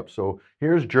Europe. So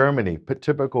here's Germany,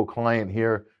 typical client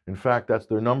here. In fact, that's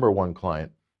their number one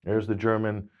client. There's the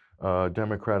German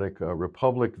Democratic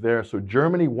Republic there. So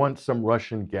Germany wants some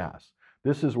Russian gas.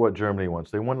 This is what Germany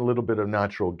wants. They want a little bit of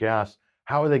natural gas.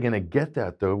 How are they going to get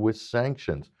that, though, with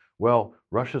sanctions? Well,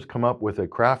 Russia's come up with a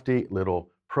crafty little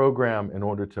program in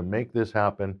order to make this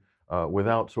happen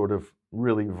without sort of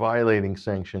really violating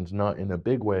sanctions, not in a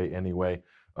big way anyway.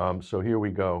 So here we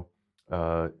go.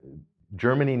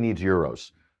 Germany needs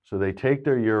euros. So they take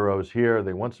their euros here.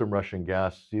 They want some Russian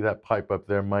gas. See that pipe up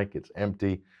there, Mike? It's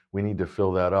empty. We need to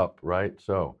fill that up, right?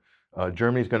 So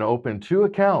Germany's going to open 2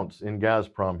 accounts in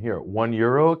Gazprom here, 1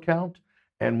 euro account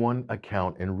and 1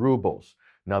 account in rubles.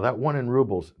 Now that one in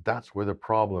rubles, that's where the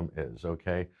problem is,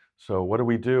 okay? So what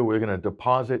do? We're going to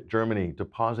deposit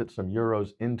some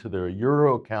euros into their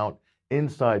euro account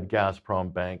inside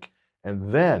Gazprom Bank,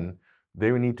 and then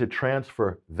they would need to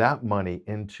transfer that money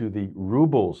into the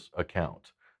rubles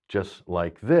account, just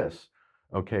like this.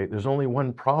 Okay, there's only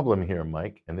one problem here,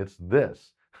 Mike, and it's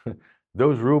this.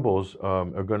 Those rubles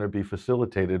are going to be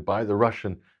facilitated by the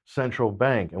Russian central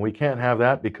bank, and we can't have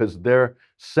that because they're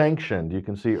sanctioned. You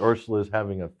can see Ursula is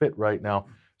having a fit right now,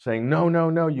 saying, no, no,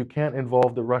 no, you can't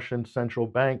involve the Russian central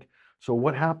bank. So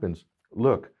what happens?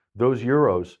 Look, those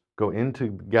euros go into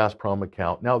the Gazprom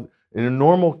account. Now, in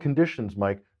normal conditions,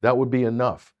 Mike, that would be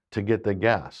enough to get the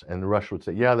gas. And Russia would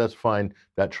say, yeah, that's fine.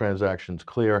 That transaction's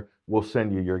clear. We'll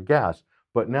send you your gas.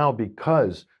 But now,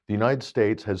 because the United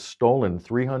States has stolen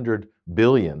 300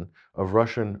 billion of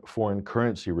Russian foreign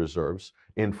currency reserves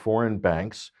in foreign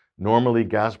banks, normally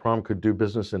Gazprom could do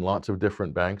business in lots of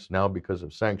different banks. Now, because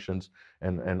of sanctions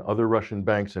and other Russian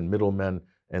banks and middlemen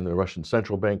and the Russian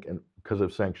central bank, and because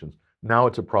of sanctions, now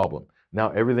it's a problem. Now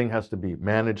everything has to be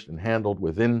managed and handled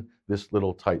within this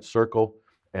little tight circle,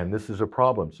 and this is a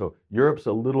problem. So Europe's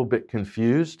a little bit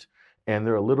confused, and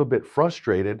they're a little bit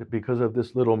frustrated because of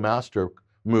this little master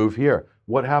move here.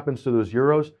 What happens to those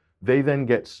euros? They then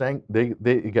get they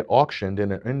get auctioned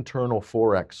in an internal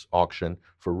forex auction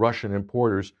for Russian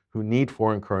importers who need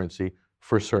foreign currency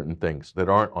for certain things that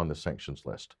aren't on the sanctions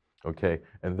list. Okay,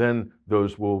 and then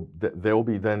they'll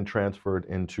be then transferred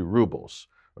into rubles.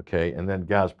 Okay, and then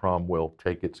Gazprom will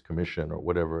take its commission or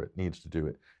whatever it needs to do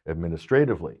it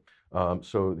administratively.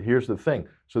 So here's the thing.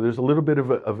 So there's a little bit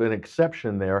of an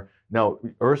exception there. Now,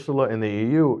 Ursula and the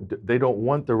EU, they don't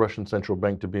want the Russian central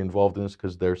bank to be involved in this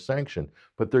because they're sanctioned,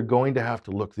 but they're going to have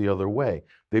to look the other way.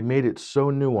 They made it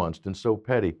so nuanced and so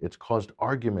petty. It's caused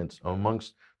arguments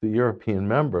amongst the European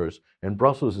members, and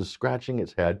Brussels is scratching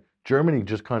its head. Germany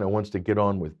just kind of wants to get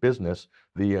on with business.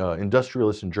 The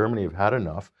industrialists in Germany have had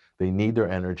enough. They need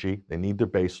their energy. They need their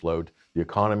base load. The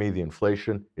economy, the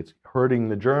inflation, it's hurting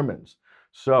the Germans.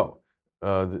 So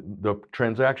the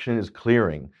transaction is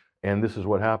clearing, and this is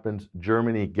what happens.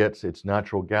 Germany gets its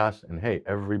natural gas, and hey,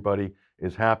 everybody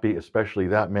is happy, especially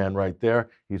that man right there.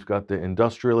 He's got the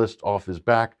industrialist off his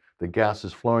back. The gas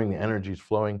is flowing, the energy is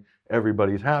flowing.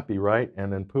 Everybody's happy, right?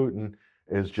 And then Putin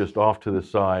is just off to the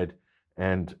side,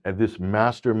 and this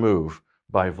master move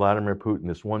by Vladimir Putin,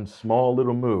 this one small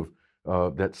little move,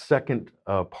 that second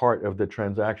part of the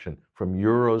transaction from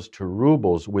euros to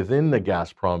rubles within the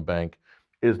Gazprom bank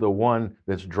is the one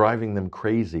that's driving them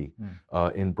crazy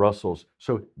in Brussels.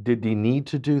 So did he need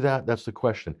to do that? That's the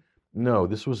question. No,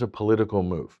 this was a political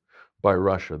move by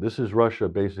Russia. This is Russia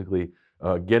basically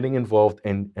getting involved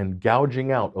and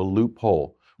gouging out a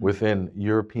loophole within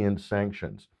European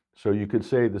sanctions. So you could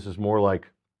say this is more like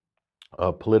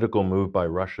a political move by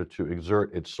Russia to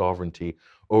exert its sovereignty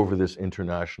over this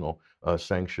international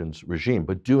sanctions regime,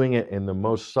 but doing it in the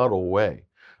most subtle way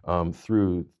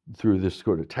through this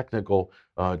sort of technical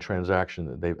transaction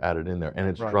that they've added in there, and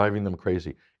it's driving them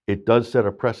crazy. It does set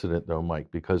a precedent, though, Mike,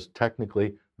 because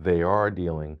technically they are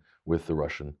dealing with the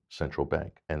Russian central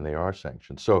bank and they are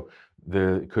sanctioned. So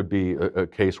there could be a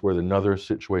case where another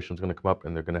situation is going to come up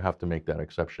and they're going to have to make that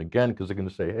exception again because they're going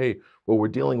to say, hey, well, we're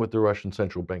dealing with the Russian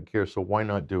central bank here, so why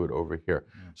not do it over here?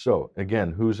 So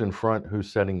again, who's in front?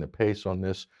 Who's setting the pace on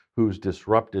this? Who's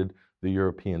disrupted the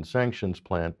European sanctions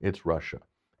plan? It's Russia.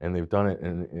 And they've done it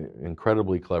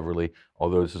incredibly cleverly,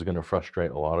 although this is going to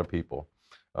frustrate a lot of people,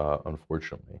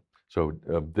 unfortunately. So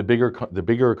the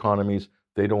bigger economies,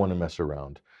 they don't want to mess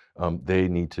around. They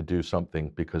need to do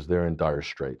something because they're in dire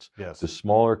straits. Yes. The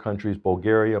smaller countries,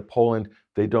 Bulgaria, Poland,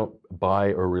 they don't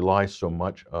buy or rely so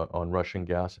much on Russian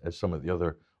gas as some of the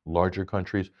other larger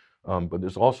countries. But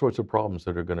there's all sorts of problems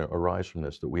that are going to arise from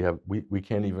this that we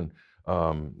can't even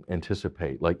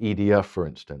anticipate. Like EDF, for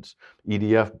instance.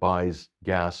 EDF buys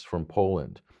gas from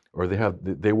Poland, or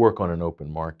they work on an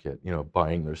open market,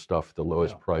 buying their stuff at the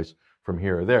lowest price from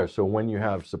here or there. So when you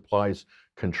have supplies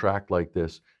contract like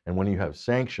this, and when you have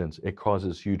sanctions, it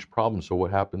causes huge problems. So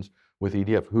what happens with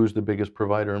EDF? Who's the biggest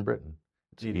provider in Britain?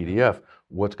 It's EDF.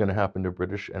 What's going to happen to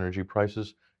British energy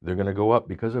prices? They're going to go up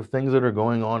because of things that are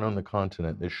going on the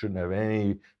continent. They shouldn't have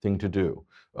anything to do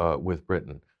with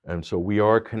Britain. And so we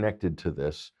are connected to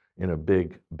this in a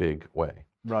big, big way.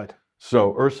 Right.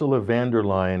 So Ursula von der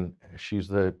Leyen, she's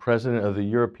the president of the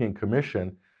European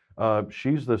Commission.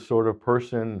 She's the sort of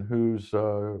person who's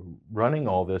running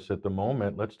all this at the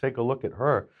moment. Let's take a look at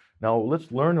her. Now,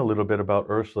 let's learn a little bit about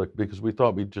Ursula because we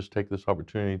thought we'd just take this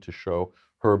opportunity to show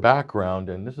her background.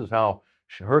 And this is how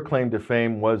her claim to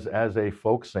fame was as a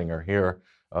folk singer here.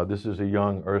 This is a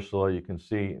young Ursula. You can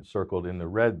see circled in the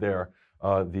red there.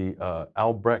 The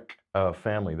Albrecht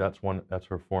family, that's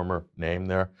her former name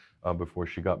there before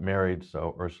she got married.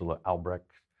 So Ursula Albrecht.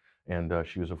 And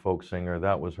she was a folk singer.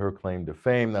 That was her claim to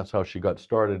fame. That's how she got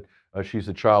started. She's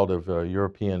a child of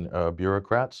European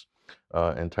bureaucrats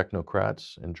and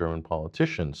technocrats and German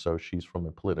politicians. So she's from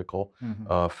a political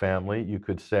family, you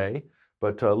could say.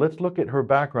 But let's look at her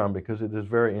background because it is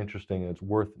very interesting and it's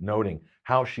worth noting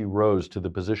how she rose to the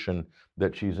position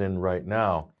that she's in right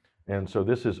now. And so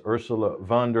this is Ursula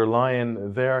von der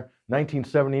Leyen there,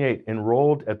 1978,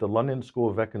 enrolled at the London School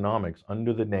of Economics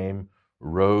under the name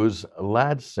Rose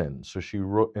Ladson. So she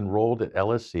enrolled at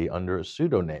LSE under a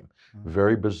pseudonym.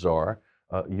 Very bizarre.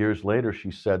 Years later, she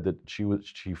said that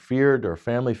she feared, or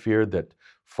family feared, that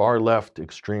far left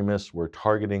extremists were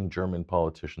targeting German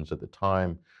politicians at the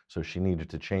time. So she needed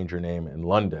to change her name in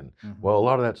London. Well, a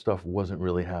lot of that stuff wasn't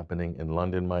really happening in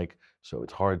London, Mike. So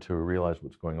it's hard to realize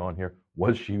what's going on here.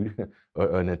 Was she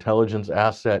an intelligence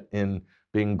asset in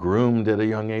being groomed at a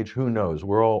young age? Who knows?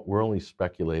 We're only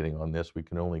speculating on this. We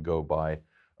can only go by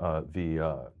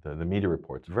the media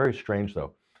reports. Very strange,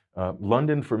 though.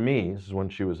 London, for me, this is when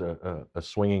she was a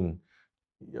swinging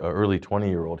early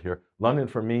 20-year-old here. London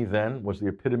for me then was the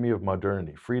epitome of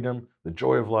modernity, freedom, the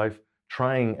joy of life,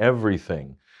 trying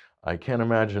everything. I can't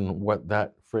imagine what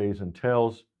that phrase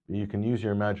entails. You can use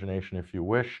your imagination if you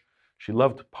wish. She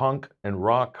loved punk and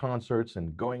rock concerts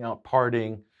and going out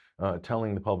partying,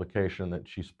 telling the publication that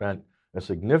she spent a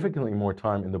significantly more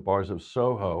time in the bars of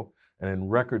Soho and in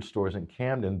record stores in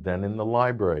Camden than in the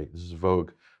library. This is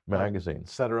Vogue magazine.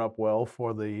 Set her up well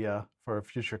for the for a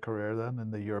future career then in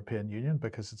the European Union,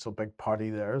 because it's a big party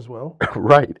there as well.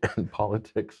 Right, and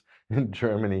politics in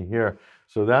Germany here.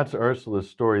 So that's Ursula's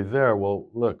story there. Well,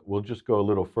 look, we'll just go a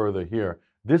little further here.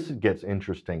 This gets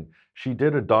interesting. She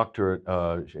did a doctorate,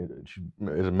 she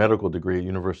is a medical degree at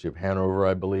University of Hanover,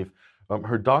 I believe.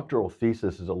 Her doctoral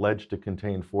thesis is alleged to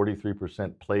contain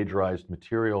 43% plagiarized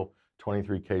material,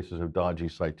 23 cases of dodgy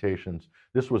citations.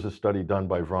 This was a study done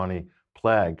by Vrani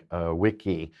Plag,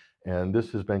 Wiki, and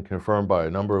this has been confirmed by a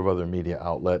number of other media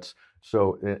outlets.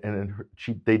 So,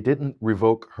 they didn't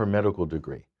revoke her medical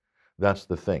degree. That's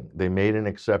the thing. They made an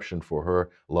exception for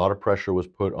her. A lot of pressure was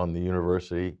put on the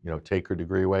university, take her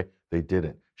degree away. They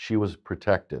didn't. She was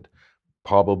protected,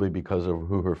 probably because of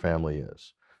who her family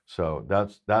is. So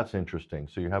that's interesting.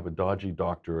 So you have a dodgy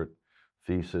doctorate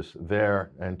thesis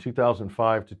there. And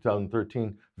 2005,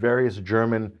 2013, various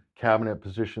German cabinet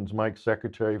positions, Mike,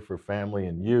 Secretary for Family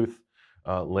and Youth,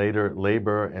 later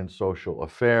Labor and Social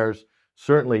Affairs.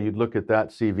 Certainly you'd look at that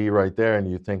CV right there and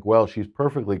you think, well, she's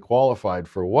perfectly qualified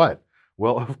for what?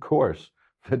 Well, of course,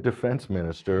 the defense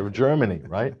minister of Germany,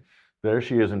 right? There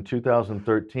she is in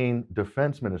 2013,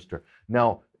 defense minister.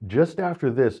 Now, just after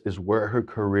this is where her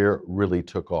career really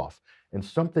took off. And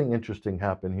something interesting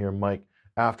happened here, Mike,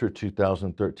 after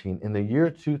 2013. In the year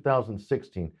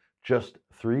 2016, just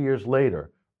 3 years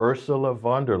later, Ursula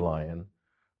von der Leyen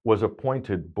was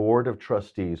appointed board of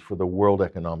trustees for the World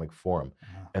Economic Forum.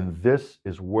 And this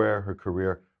is where her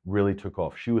career really took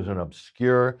off. She was an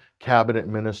obscure cabinet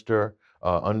minister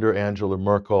under Angela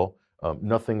Merkel,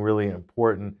 nothing really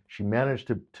important. She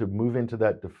managed to move into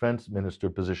that defense minister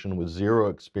position with zero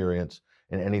experience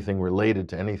in anything related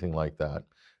to anything like that.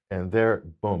 And there,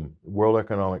 boom, World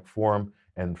Economic Forum.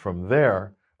 And from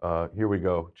there, here we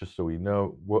go, just so we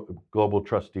know, Global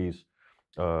Trustees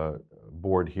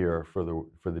board here for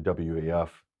the WEF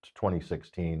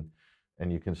 2016.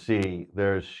 And you can see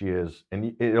there she is.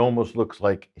 And it almost looks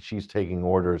like she's taking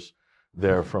orders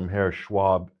there from Herr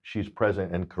Schwab. She's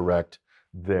present and correct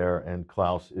there. And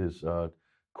Klaus is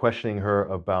questioning her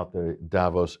about the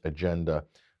Davos agenda.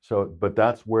 So, but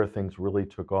that's where things really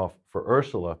took off for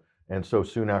Ursula. And so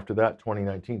soon after that,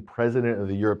 2019, president of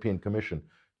the European Commission.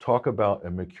 Talk about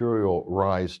a mercurial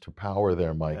rise to power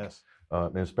there, Mike. Yes.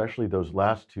 And especially those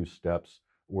last two steps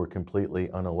were completely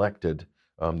unelected.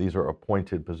 These are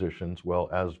appointed positions, well,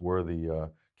 as were the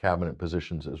cabinet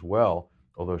positions as well.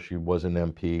 Although she was an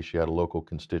MP, she had a local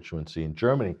constituency in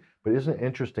Germany. But isn't it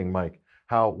interesting, Mike,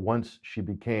 how once she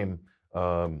became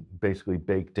basically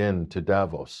baked into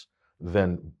Davos,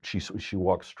 then she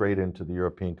walked straight into the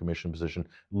European Commission position.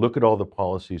 Look at all the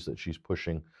policies that she's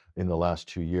pushing in the last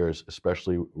 2 years,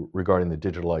 especially regarding the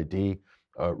digital ID,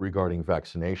 regarding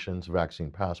vaccinations,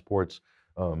 vaccine passports,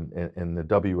 and the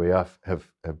WEF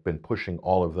have been pushing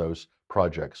all of those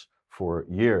projects for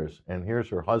years. And here's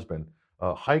her husband,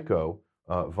 Heiko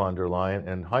von der Leyen,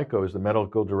 and Heiko is the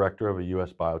medical director of a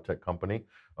U.S. biotech company,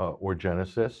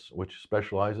 Orgenesis, which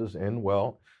specializes in,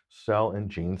 well, cell and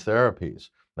gene therapies.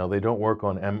 Now, they don't work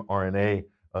on mRNA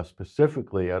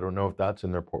specifically. I don't know if that's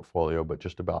in their portfolio, but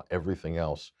just about everything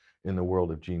else in the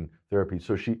world of gene therapy.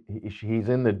 So he's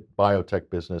in the biotech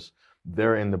business.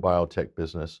 They're in the biotech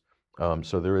business.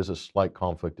 So there is a slight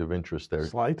conflict of interest there.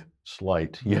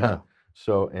 Slight, yeah.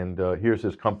 So, and here's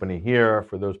his company here.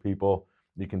 For those people,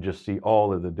 you can just see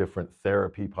all of the different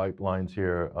therapy pipelines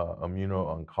here,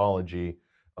 immuno-oncology,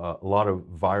 a lot of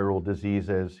viral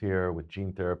diseases here with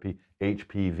gene therapy,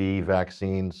 HPV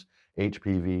vaccines,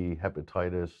 HPV,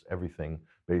 hepatitis, everything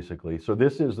basically. So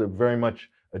this is very much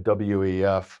a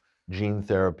WEF gene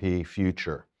therapy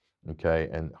future, okay?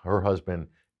 And her husband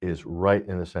is right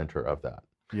in the center of that.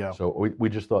 Yeah. So we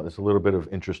just thought it's a little bit of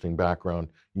interesting background.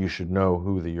 You should know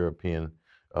who the European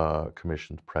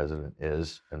Commission's president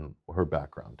is and her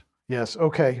background. Yes.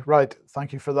 Okay. Right.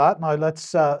 Thank you for that. Now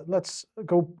let's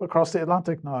go across the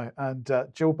Atlantic now, and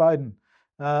Joe Biden.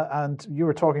 And you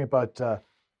were talking about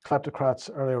kleptocrats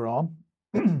earlier on.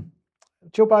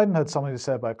 Joe Biden had something to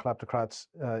say about kleptocrats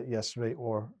yesterday,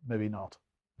 or maybe not.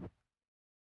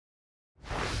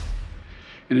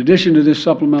 In addition to this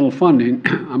supplemental funding,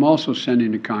 I'm also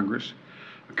sending to Congress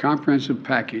a comprehensive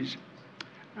package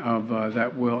of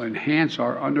that will enhance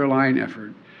our underlying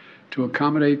effort to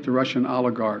accommodate the Russian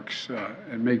oligarchs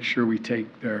and make sure we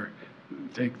take their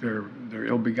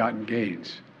ill-begotten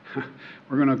gains.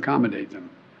 We're going to accommodate them.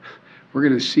 We're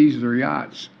going to seize their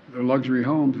yachts, their luxury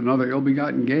homes, and other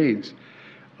ill-begotten gains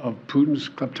of Putin's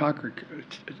kleptocracy.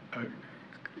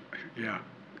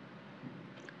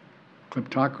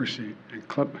 Kleptocracy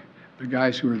and the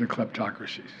guys who are the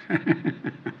kleptocracies.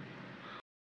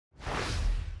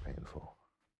 Painful.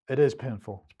 It is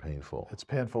painful. It's painful. It's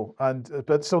painful. And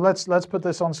but so let's put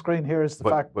this on screen. Here is the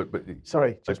fact. But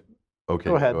sorry, just okay.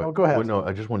 go ahead. No, go ahead. Well, no,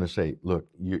 I just want to say, look,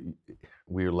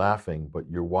 we're laughing, but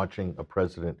you're watching a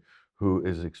president who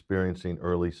is experiencing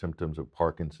early symptoms of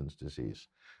Parkinson's disease.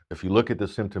 If you look at the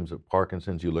symptoms of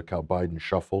Parkinson's, you look how Biden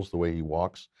shuffles, the way he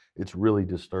walks, it's really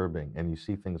disturbing. And you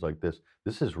see things like this.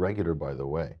 This is regular, by the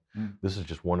way. This is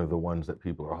just one of the ones that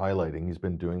people are highlighting. He's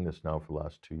been doing this now for the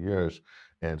last 2 years,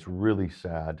 and it's really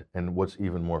sad. And what's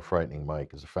even more frightening,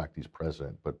 Mike, is the fact he's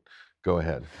president. But go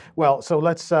ahead. Well, so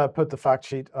let's put the fact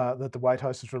sheet that the White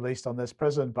House has released on this.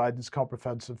 President Biden's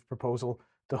comprehensive proposal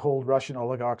to hold Russian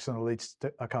oligarchs and elites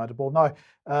accountable. Now,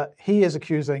 he is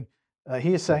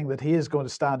saying that he is going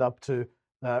to stand up to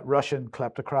Russian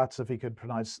kleptocrats, if he could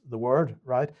pronounce the word,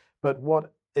 right? But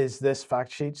what is this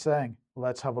fact sheet saying?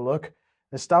 Let's have a look.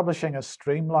 Establishing a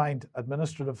streamlined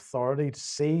administrative authority to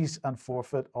seize and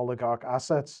forfeit oligarch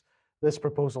assets. This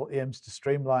proposal aims to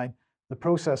streamline the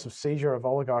process of seizure of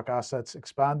oligarch assets,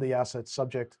 expand the assets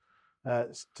subject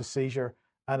to seizure,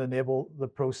 and enable the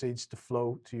proceeds to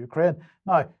flow to Ukraine.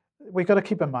 Now, we've got to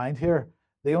keep in mind here,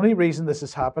 the only reason this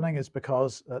is happening is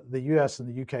because the US and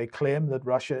the UK claim that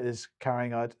Russia is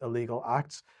carrying out illegal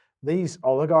acts. These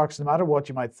oligarchs, no matter what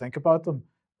you might think about them,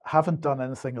 haven't done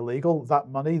anything illegal. That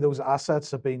money, those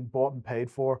assets have been bought and paid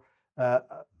for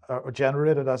or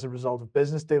generated as a result of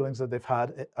business dealings that they've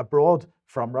had abroad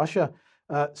from Russia.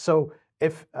 So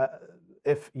if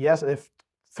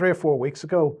 3 or 4 weeks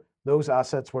ago, those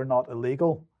assets were not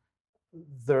illegal,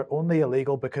 they're only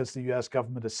illegal because the US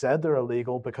government has said they're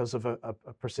illegal because of a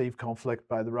perceived conflict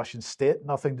by the Russian state,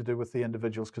 nothing to do with the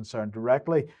individuals concerned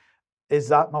directly. Is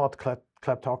that not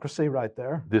kleptocracy right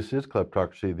there? This is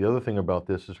kleptocracy. The other thing about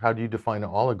this is, how do you define an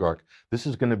oligarch? This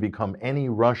is going to become any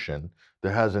Russian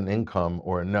that has an income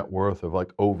or a net worth of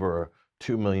like over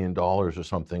 $2 million or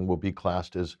something will be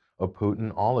classed as a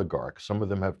Putin oligarch. Some of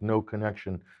them have no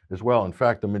connection as well. In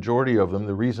fact, the majority of them,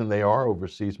 the reason they are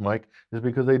overseas, Mike, is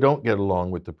because they don't get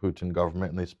along with the Putin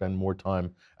government and they spend more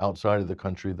time outside of the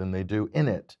country than they do in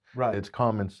it. Right. It's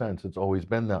common sense. It's always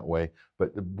been that way.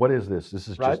 But what is this? This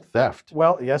is right. just theft.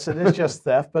 Well, yes, it is just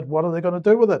theft, but what are they going to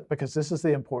do with it? Because this is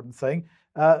the important thing.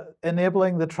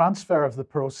 Enabling the transfer of the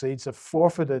proceeds of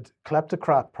forfeited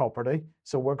kleptocrat property.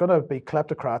 So we're going to be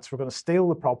kleptocrats. We're going to steal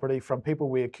the property from people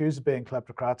we accuse of being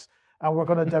kleptocrats, and we're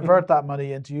going to divert that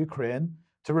money into Ukraine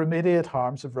to remediate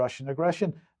harms of Russian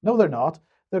aggression. No, they're not.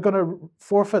 They're going to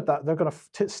forfeit that. They're going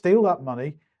to steal that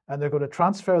money, and they're going to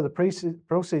transfer the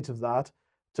proceeds of that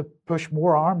to push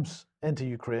more arms into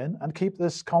Ukraine and keep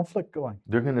this conflict going.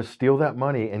 They're going to steal that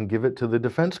money and give it to the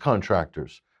defense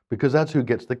contractors, because that's who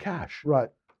gets the cash right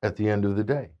at the end of the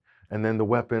day. And then the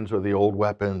weapons or the old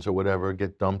weapons or whatever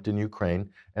get dumped in Ukraine,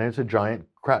 and it's a giant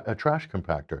trash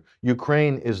compactor.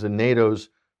 Ukraine is the NATO's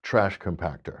trash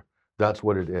compactor. That's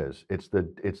what it is. It's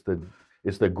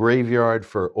the graveyard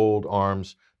for old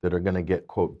arms that are going to get,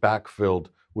 quote, backfilled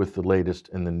with the latest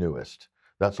and the newest.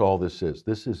 That's all this is.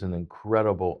 This is an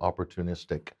incredible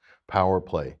opportunistic power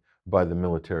play by the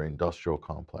military-industrial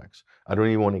complex. I don't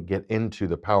even want to get into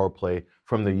the power play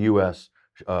from the U.S.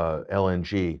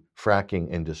 LNG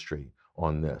fracking industry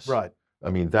on this. Right.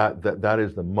 I mean, that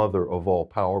is the mother of all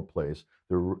power plays.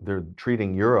 They're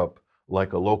treating Europe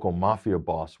like a local mafia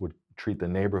boss would treat the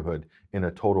neighborhood in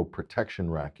a total protection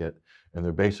racket. And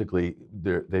they've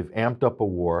amped up a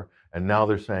war, and now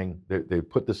they're saying they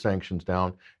put the sanctions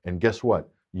down. And guess what?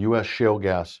 U.S. shale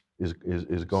gas is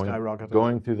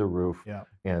going through the roof. Yeah.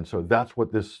 And so that's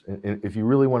what this. If you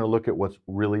really want to look at what's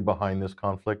really behind this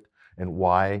conflict and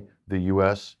why the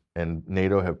U.S. and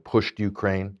NATO have pushed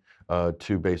Ukraine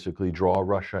to basically draw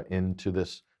Russia into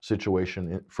this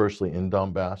situation, firstly in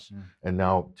Donbass, and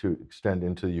now to extend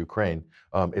into the Ukraine.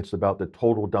 It's about the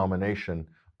total domination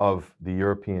of the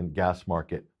European gas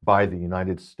market by the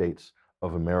United States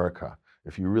of America.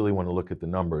 If you really want to look at the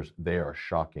numbers, they are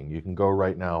shocking. You can go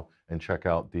right now and check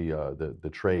out the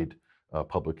trade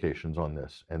publications on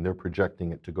this, and they're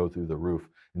projecting it to go through the roof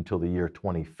until the year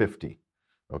 2050.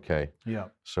 Okay. Yeah.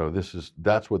 So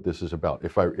that's what this is about.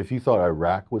 If you thought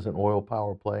Iraq was an oil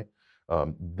power play,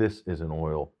 this is an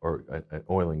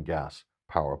oil and gas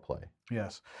power play.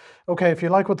 Yes. Okay, if you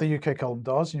like what the UK Column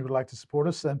does and you would like to support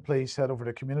us, then please head over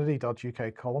to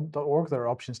community.ukcolumn.org. There are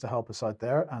options to help us out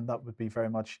there, and that would be very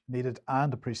much needed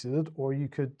and appreciated. Or you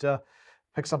could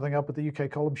pick something up at the UK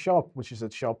Column shop, which is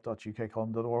at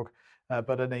shop.ukcolumn.org.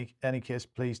 But in any case,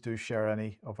 please do share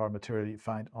any of our material you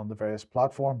find on the various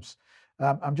platforms.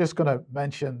 I'm just going to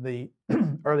mention the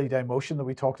early day motion that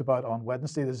we talked about on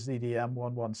Wednesday. This is EDM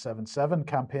 1177,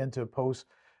 campaign to oppose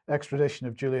extradition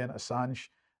of Julian Assange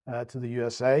to the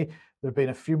USA. There have been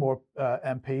a few more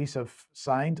MPs have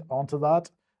signed onto that.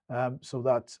 So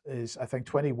that is, I think,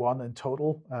 21 in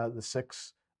total, the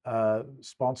 6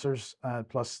 sponsors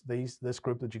plus this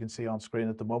group that you can see on screen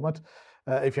at the moment.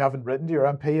 If you haven't written to your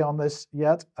MP on this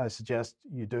yet, I suggest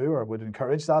you do, or would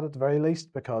encourage that at the very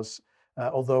least, because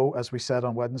although, as we said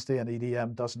on Wednesday, an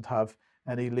EDM doesn't have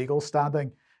any legal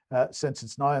standing, since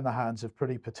it's now in the hands of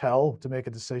Priti Patel to make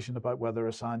a decision about whether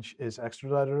Assange is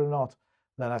extradited or not,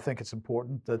 then I think it's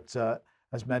important that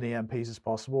as many MPs as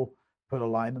possible put a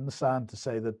line in the sand to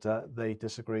say that they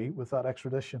disagree with that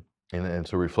extradition. And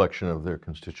it's a reflection of their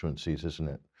constituencies, isn't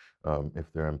it?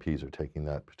 If their MPs are taking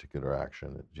that particular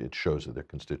action, it shows that their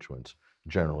constituents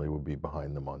generally would be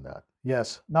behind them on that.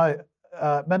 Yes. Now,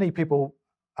 many people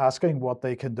asking what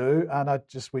they can do, and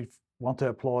we want to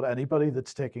applaud anybody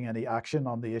that's taking any action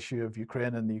on the issue of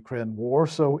Ukraine and the Ukraine war.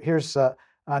 So here's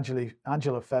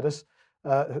Angela Fettis,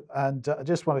 and I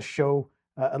just want to show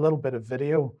a little bit of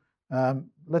video.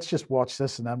 Let's just watch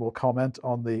this, and then we'll comment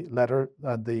on the letter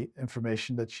and the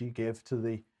information that she gave to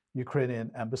the Ukrainian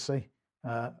embassy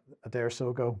a day or so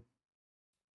ago.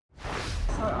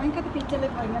 So I'm going to be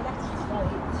delivering a letter today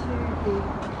to the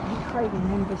Ukrainian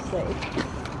embassy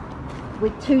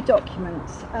with 2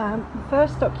 documents. The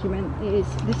first document is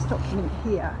this document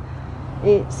here.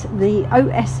 It's the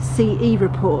OSCE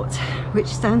report, which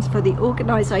stands for the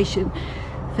Organisation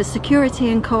for Security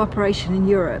and Cooperation in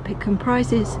Europe. It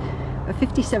comprises of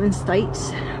 57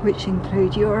 states, which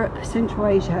include Europe, Central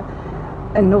Asia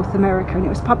and North America, and it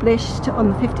was published on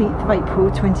the 15th of April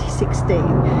 2016.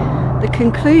 The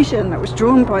conclusion that was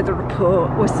drawn by the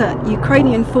report was that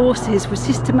Ukrainian forces were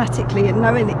systematically and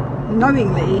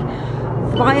knowingly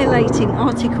violating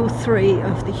Article 3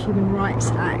 of the Human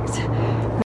Rights Act.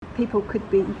 People could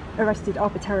be arrested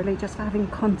arbitrarily just for having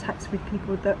contacts with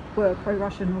people that were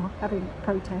pro-Russian or having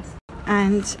protests.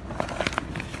 And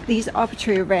these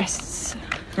arbitrary arrests...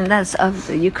 And that's of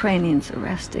the Ukrainians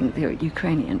arresting the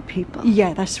Ukrainian people.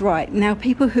 Yeah, that's right. Now,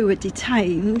 people who were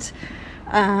detained,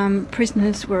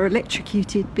 prisoners were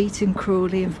electrocuted, beaten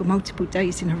cruelly and for multiple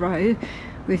days in a row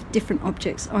with different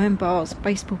objects, iron bars,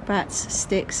 baseball bats,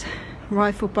 sticks,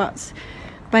 rifle butts,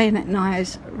 bayonet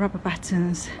knives, rubber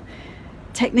batons.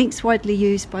 Techniques widely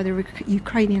used by the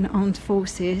Ukrainian armed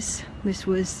forces. This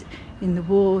was in the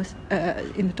wars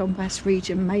in the Donbass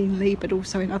region mainly, but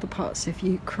also in other parts of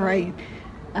Ukraine.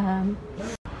 How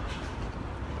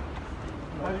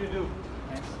do you do?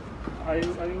 Are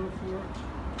you for?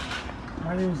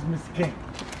 My name is Miss King.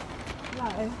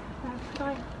 Hello. Could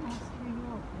I ask who you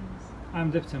are, please? I'm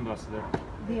Deputy Ambassador.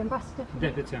 The Ambassador?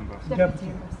 Deputy Ambassador. Deputy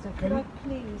Ambassador. Could I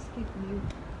please give you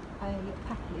a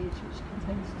package which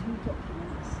contains 2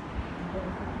 documents that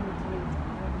have reported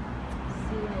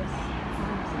serious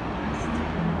crimes against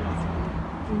humanity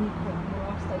in Ukraine in the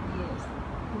last 8 years,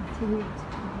 continue to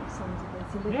commit some of their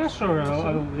deliberate. Yeah, sure.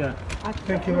 Yeah.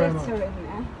 Thank you very much. In there.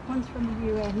 One's from the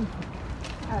UN,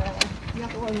 the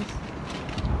other one's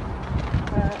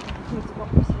from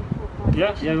Democracy.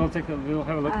 Yeah, we'll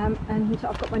have a look. And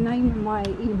I've got my name and my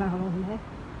email on there.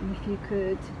 And if you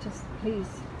could just please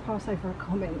pass over a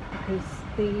comment, because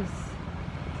these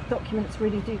documents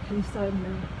really do concern me,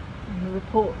 and the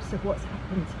reports of what's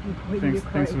happened to people in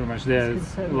Ukraine. Thanks very much.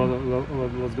 There's a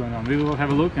lot going on. We will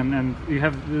have a look, and you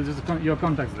have your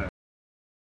contacts there.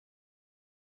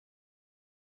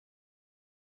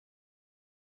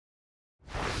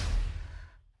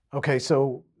 Okay,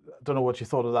 so I don't know what you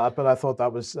thought of that, but I thought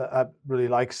that was, I really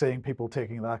like seeing people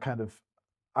taking that kind of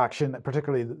action,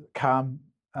 particularly calm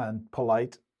and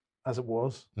polite as it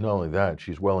was. Not only that,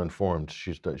 she's well informed.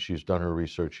 She's done her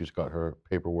research. She's got her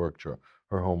paperwork,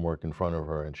 her homework in front of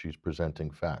her, and she's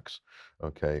presenting facts.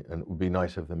 Okay, and it would be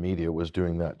nice if the media was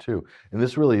doing that too. And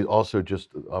this really also just,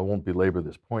 I won't belabor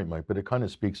this point, Mike, but it kind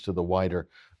of speaks to the wider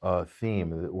theme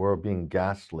that we're being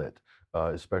gaslit,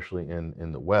 especially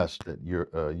in the West, that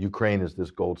Ukraine is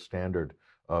this gold standard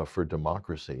for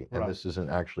democracy, and this isn't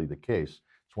actually the case.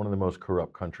 It's one of the most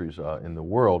corrupt countries in the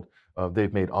world.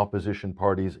 They've made opposition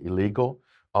parties illegal.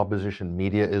 Opposition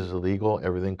media is illegal.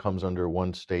 Everything comes under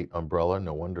one state umbrella.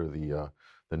 No wonder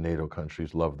the NATO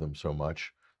countries love them so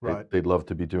much. Right. They'd love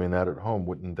to be doing that at home,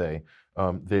 wouldn't they?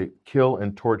 They kill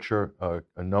and torture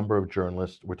a number of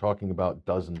journalists. We're talking about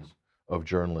dozens of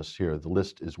journalists here. The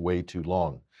list is way too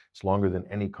long. It's longer than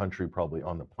any country probably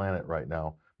on the planet right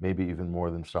now, maybe even more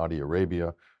than Saudi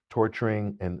Arabia.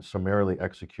 Torturing and summarily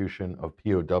execution of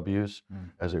POWs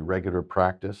as a regular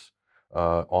practice.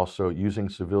 Also using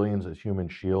civilians as human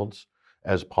shields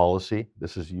as policy.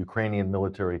 This is Ukrainian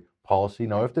military policy.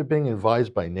 Now, if they're being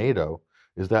advised by NATO,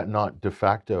 is that not de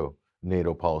facto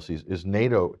NATO policies? Is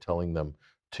NATO telling them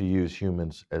to use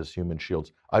humans as human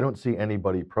shields? I don't see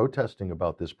anybody protesting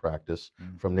about this practice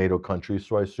from NATO countries,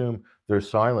 so I assume their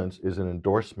silence is an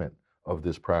endorsement of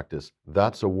this practice.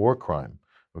 That's a war crime,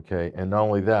 okay? And not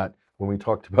only that, when we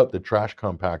talked about the trash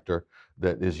compactor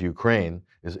that is Ukraine,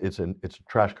 it's a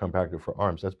trash compactor for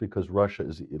arms. That's because Russia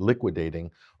is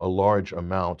liquidating a large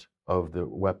amount of the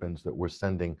weapons that we're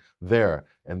sending there.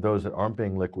 And those that aren't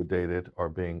being liquidated are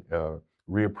being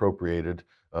reappropriated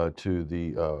to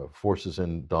the forces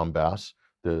in Donbass,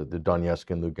 the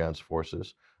Donetsk and Lugansk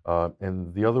forces.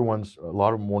 And the other ones, a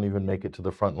lot of them won't even make it to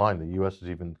the front line. The U.S. has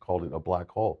even called it a black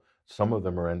hole. Some of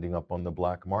them are ending up on the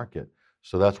black market.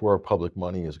 So that's where our public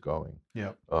money is going.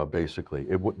 Yeah. Basically,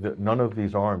 none of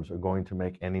these arms are going to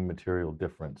make any material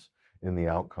difference in the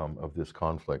outcome of this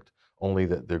conflict, only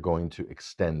that they're going to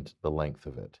extend the length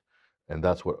of it. And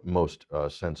that's what most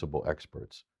sensible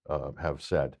experts have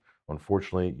said.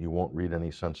 Unfortunately, you won't read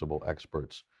any sensible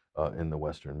experts in the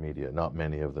Western media, not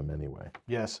many of them anyway.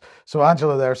 Yes. So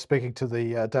Angela there speaking to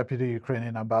the deputy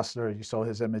Ukrainian ambassador, you saw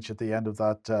his image at the end of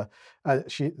that.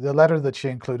 The letter that she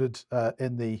included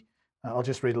in the I'll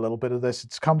just read a little bit of this.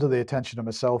 It's come to the attention of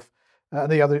myself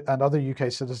and other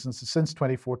UK citizens that since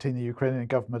 2014, the Ukrainian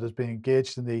government has been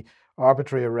engaged in the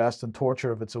arbitrary arrest and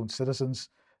torture of its own citizens,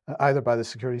 either by the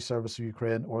Security Service of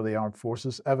Ukraine or the armed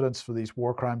forces. Evidence for these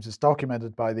war crimes is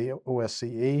documented by the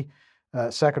OSCE,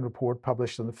 second report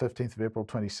published on the 15th of April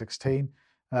 2016,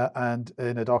 and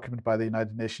in a document by the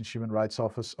United Nations Human Rights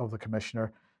Office of the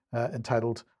Commissioner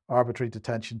entitled Arbitrary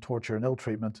Detention, Torture and Ill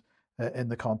Treatment in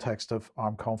the context of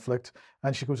armed conflict.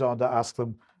 And she goes on to ask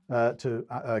them to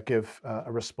give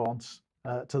a response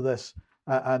to this.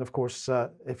 And of course,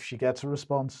 if she gets a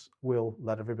response, we'll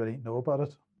let everybody know about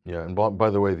it. Yeah, and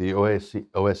by the way, the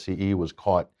OSCE was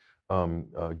caught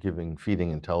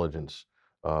feeding intelligence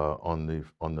on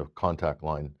the contact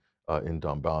line in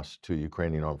Donbass to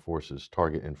Ukrainian armed forces,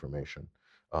 target information.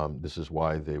 This is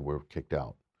why they were kicked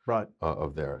out. Right.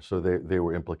 Of there. So they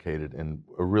were implicated in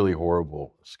a really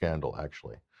horrible scandal,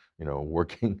 actually,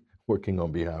 working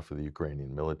on behalf of the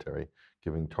Ukrainian military,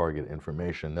 giving target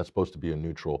information. That's supposed to be a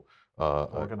neutral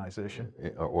organization.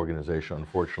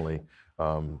 Unfortunately,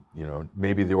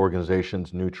 maybe the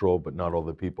organization's neutral, but not all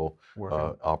the people,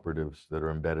 operatives that are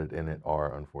embedded in it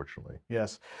are, unfortunately.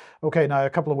 Yes. Okay, now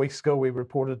a couple of weeks ago, we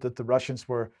reported that the Russians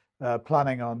were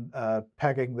planning on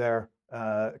pegging their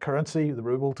currency, the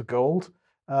ruble, to gold.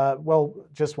 Well,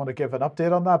 just want to give an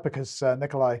update on that because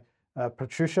Nikolai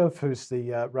Patrushev, who's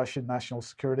the Russian National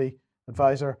Security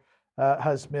Advisor,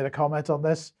 has made a comment on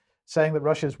this, saying that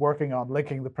Russia is working on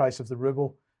linking the price of the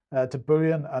ruble to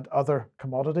bullion and other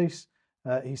commodities.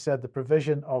 He said the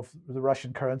provision of the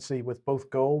Russian currency with both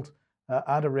gold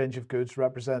and a range of goods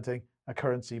representing a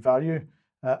currency value.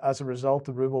 As a result,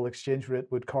 the ruble exchange rate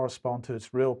would correspond to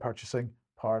its real purchasing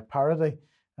power parity.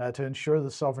 To ensure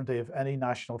the sovereignty of any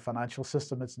national financial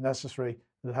system, it's necessary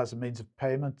that it has a means of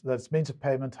payment, that its means of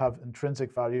payment have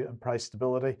intrinsic value and price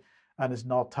stability and is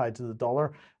not tied to the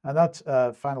dollar. And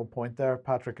that final point there,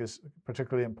 Patrick, is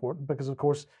particularly important because, of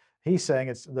course, he's saying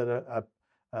it's that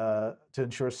to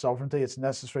ensure sovereignty, it's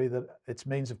necessary that its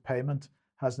means of payment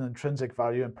has an intrinsic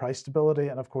value and price stability.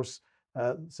 And of course,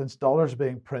 since dollars are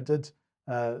being printed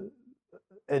to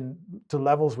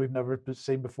levels we've never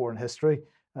seen before in history,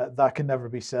 that can never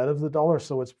be said of the dollar.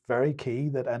 So it's very key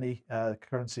that any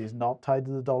currency is not tied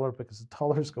to the dollar because the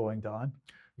dollar is going down.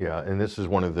 Yeah, and this is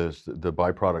one of the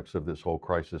byproducts of this whole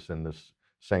crisis and this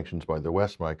sanctions by the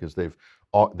West, Mike, is they've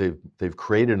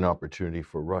created an opportunity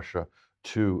for Russia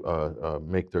to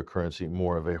make their currency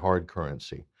more of a hard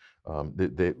currency.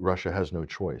 Russia has no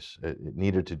choice. It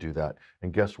needed to do that.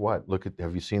 And guess what?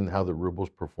 Have you seen how the ruble's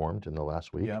performed in the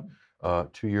last week? Yeah.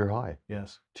 2-year high.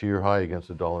 Yes. 2-year high against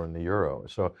the dollar and the euro.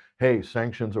 So, hey,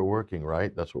 sanctions are working,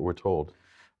 right? That's what we're told.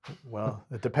 Well,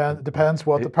 it depends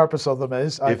what the purpose of them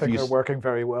is. I think they're working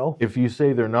very well. If you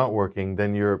say they're not working,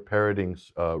 then you're parroting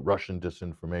Russian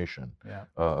disinformation,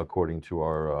 according to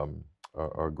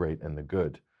our great and the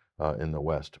good in the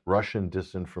West. Russian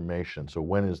disinformation. So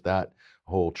when is that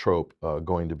whole trope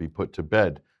going to be put to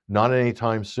bed? Not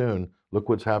anytime soon. Look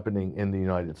what's happening in the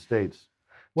United States.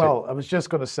 Well, I was just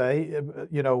going to say,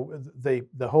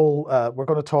 the whole. We're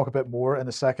going to talk a bit more in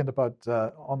a second about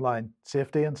online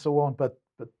safety and so on, but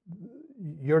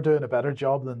you're doing a better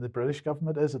job than the British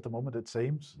government is at the moment, it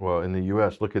seems. Well, in the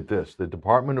U.S., look at this. The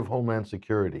Department of Homeland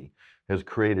Security has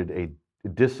created a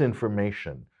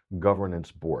disinformation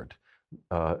governance board,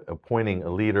 appointing a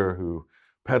leader who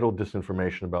peddled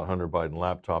disinformation about Hunter Biden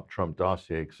laptop, Trump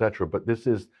dossier, etc. But this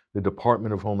is the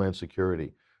Department of Homeland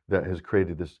Security that has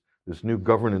created this new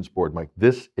governance board, Mike.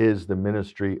 This is the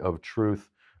Ministry of Truth.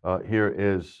 Here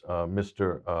is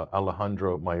Mr.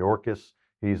 Alejandro Mayorkas.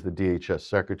 He's the DHS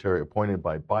secretary appointed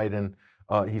by Biden.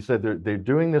 He said they're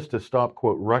doing this to stop,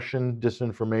 quote, Russian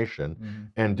disinformation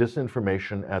and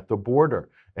disinformation at the border.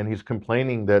 And he's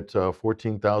complaining that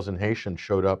 14,000 Haitians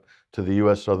showed up to the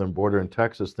U.S. southern border in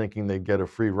Texas thinking they'd get a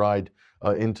free ride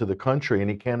into the country. And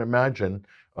he can't imagine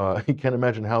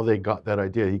how they got that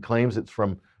idea. He claims it's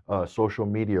from social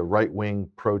media, right-wing,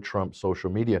 pro-Trump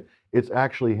social media. It's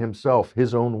actually himself,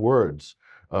 his own words.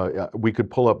 We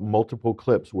could pull up multiple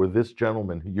clips where this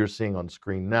gentleman who you're seeing on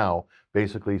screen now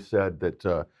basically said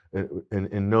that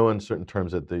in no uncertain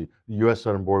terms that the U.S.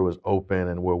 southern border was open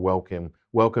and we're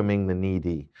welcoming the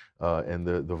needy and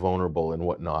the vulnerable and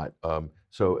whatnot.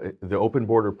 So the open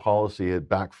border policy had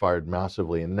backfired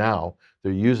massively, and now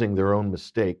they're using their own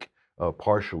mistake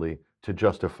partially to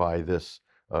justify this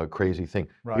crazy thing.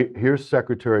 Right. Here's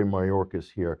Secretary Mayorkas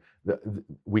here.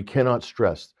 We cannot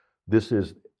stress this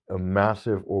is a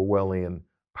massive Orwellian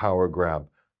power grab.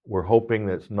 We're hoping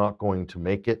that it's not going to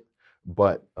make it,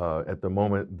 but at the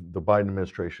moment, the Biden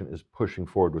administration is pushing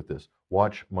forward with this.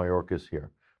 Watch Mayorkas here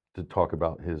to talk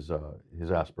about his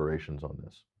aspirations on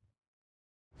this.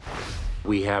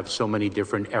 We have so many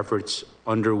different efforts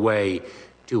underway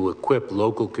to equip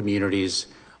local communities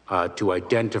to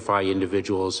identify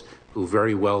individuals who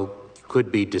very well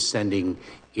could be descending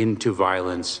into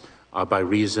violence by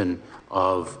reason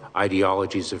of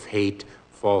ideologies of hate,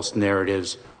 false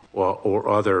narratives, or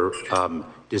other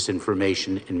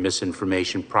disinformation and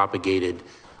misinformation propagated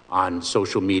on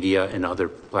social media and other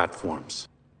platforms.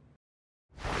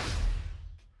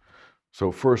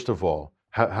 So first of all,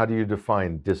 how do you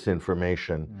define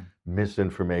disinformation,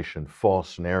 misinformation,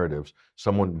 false narratives?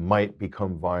 Someone might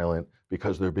become violent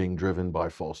because they're being driven by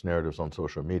false narratives on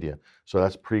social media. So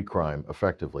that's pre-crime,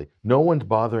 effectively. No one's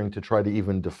bothering to try to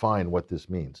even define what this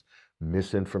means.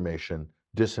 Misinformation,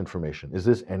 disinformation. Is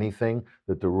this anything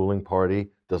that the ruling party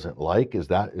doesn't like? Is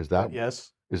that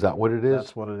Yes. Is that what it is?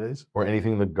 That's what it is. Or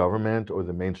anything the government or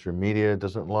the mainstream media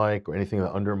doesn't like, or anything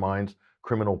that undermines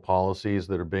criminal policies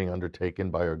that are being undertaken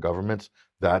by our governments?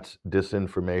 That's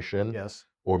disinformation. Yes.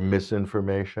 Or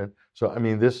misinformation. So I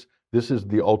mean, this is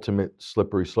the ultimate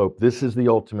slippery slope. This is the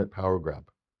ultimate power grab.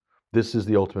 This is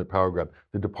the ultimate power grab.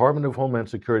 The Department of Homeland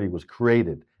Security was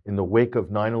created in the wake of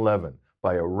 9/11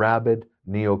 by a rabid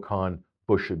neocon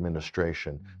Bush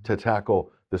administration to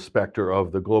tackle the specter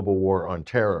of the global war on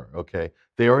terror, okay?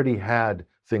 They already had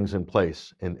things in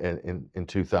place in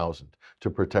 2000 to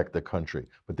protect the country,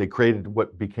 but they created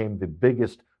what became the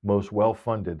biggest, most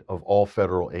well-funded of all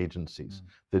federal agencies,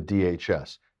 the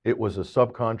DHS. It was a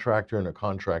subcontractor and a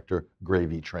contractor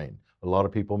gravy train. A lot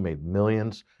of people made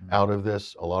millions out of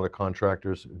this. A lot of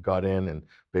contractors got in and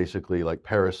basically like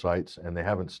parasites, and they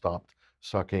haven't stopped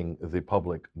sucking the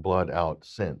public blood out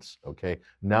since, okay?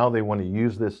 Now they want to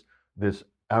use this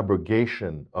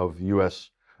abrogation of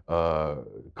U.S.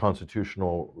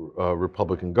 Constitutional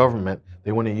Republican government.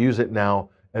 They want to use it now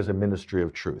as a ministry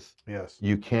of truth. Yes.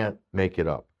 You can't make it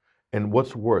up. And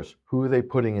what's worse, who are they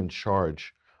putting in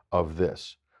charge of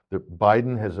this?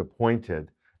 Biden has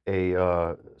appointed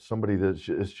somebody that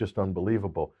is just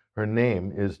unbelievable. Her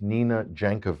name is Nina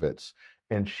Jankowicz.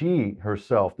 And she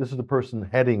herself, this is the person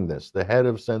heading this, the head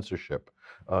of censorship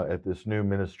at this new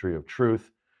Ministry of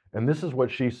Truth. And this is what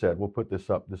she said. We'll put this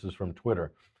up. This is from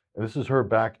Twitter. And this is her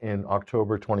back in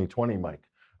October 2020, Mike.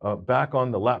 Back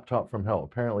on the laptop from hell,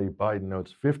 apparently Biden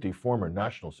notes 50 former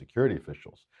national security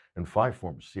officials and 5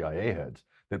 former CIA heads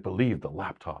that believe the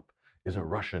laptop is a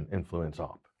Russian influence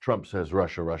op. Trump says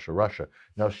Russia, Russia, Russia.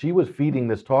 Now, she was feeding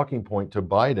this talking point to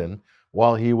Biden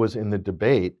while he was in the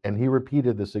debate, and he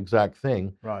repeated this exact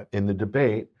thing in the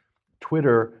debate.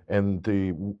 Twitter and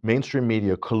the mainstream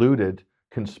media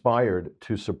conspired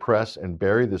to suppress and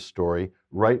bury this story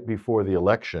right before the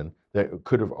election that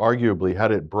could have arguably,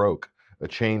 had it broke,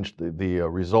 changed the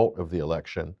result of the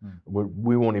election.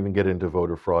 We won't even get into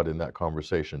voter fraud in that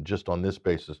conversation. Just on this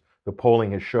basis, the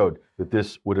polling has showed that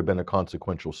this would have been a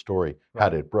consequential story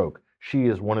had it broke. She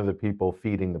is one of the people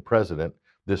feeding the president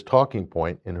this talking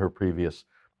point in her previous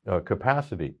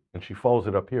capacity. And she follows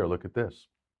it up here. Look at this.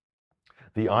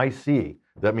 The IC,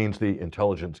 that means the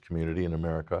intelligence community in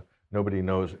America, nobody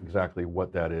knows exactly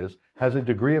what that is, has a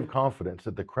degree of confidence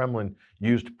that the Kremlin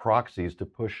used proxies to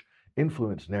push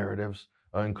influence narratives,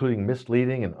 including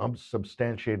misleading and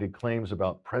unsubstantiated claims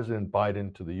about President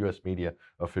Biden to the US media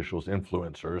officials,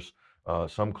 influencers,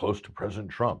 some close to President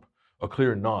Trump. A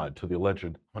clear nod to the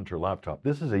alleged Hunter laptop.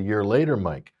 This is a year later,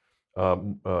 Mike,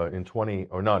 in 20,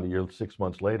 or not a year, 6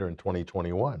 months later in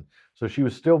 2021. So she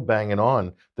was still banging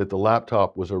on that the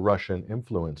laptop was a Russian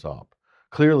influence op.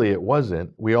 Clearly it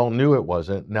wasn't. We all knew it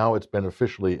wasn't. Now it's been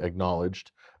officially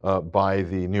acknowledged by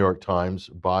the New York Times,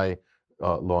 by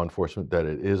law enforcement, that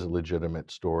it is a legitimate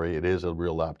story. It is a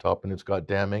real laptop, and it's got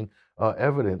damning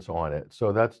evidence on it.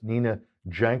 So that's Nina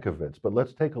Jankowicz. But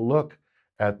let's take a look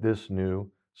at this new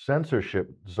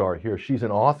censorship czar here. She's an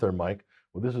author, Mike.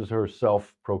 Well, this is her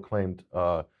self-proclaimed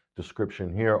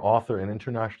description here. Author and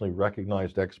internationally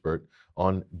recognized expert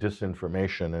on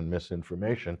disinformation and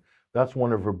misinformation. That's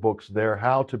one of her books there,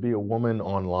 How to Be a Woman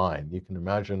Online. You can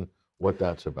imagine what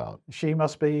that's about. She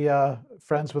must be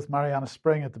friends with Mariana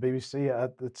Spring at the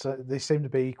BBC. They seem to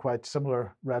be quite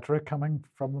similar rhetoric coming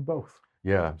from them both.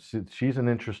 Yeah, she's an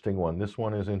interesting one. This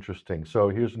one is interesting. So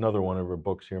here's another one of her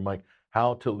books here, Mike.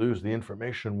 How to Lose the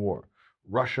Information War.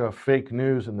 Russia, Fake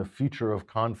News, and the Future of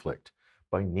Conflict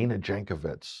by Nina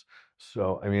Jankowicz.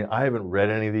 So, I mean, I haven't read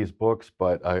any of these books,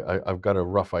 but I've got a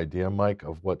rough idea, Mike,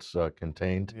 of what's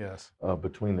contained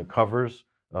between the covers.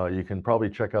 You can probably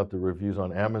check out the reviews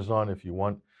on Amazon if you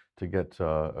want to get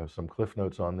some cliff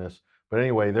notes on this. But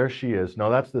anyway, there she is. Now,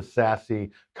 that's the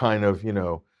sassy kind of,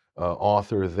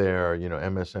 author there,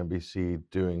 MSNBC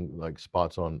doing like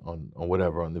spots on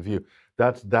whatever on The View.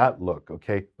 That's that look,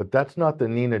 okay? But that's not the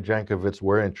Nina Jankowicz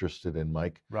we're interested in,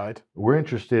 Mike. Right. We're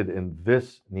interested in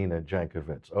this Nina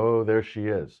Jankowicz. Oh, there she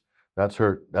is. That's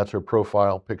her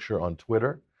profile picture on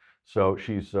Twitter. So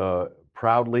she's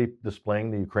proudly displaying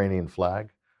the Ukrainian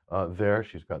flag there.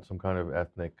 She's got some kind of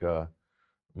ethnic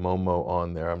Momo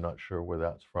on there. I'm not sure where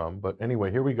that's from. But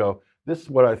anyway, here we go. This is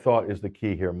what I thought is the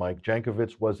key here, Mike.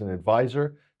 Jankowicz was an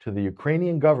advisor to the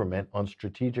Ukrainian government on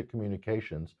strategic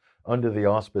communications under the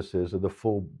auspices of the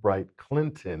Fulbright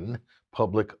Clinton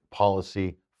Public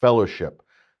Policy Fellowship.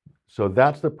 So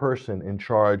that's the person in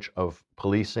charge of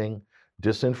policing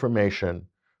disinformation.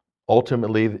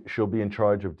 Ultimately, she'll be in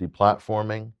charge of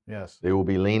deplatforming. Yes. They will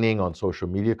be leaning on social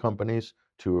media companies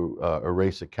to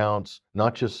erase accounts,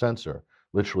 not just censor,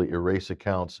 literally erase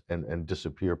accounts and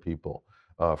disappear people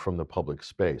from the public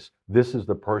space. This is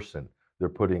the person they're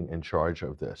putting in charge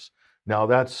of this. Now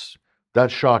that's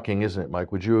shocking, isn't it,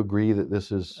 Mike? Would you agree that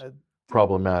this is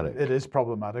problematic? It is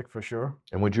problematic for sure.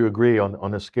 And would you agree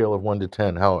on a scale of 1 to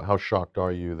 10, how shocked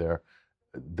are you there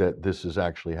that this is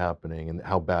actually happening and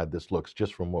how bad this looks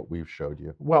just from what we've showed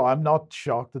you? Well, I'm not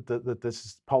shocked that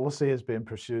this policy is being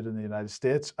pursued in the United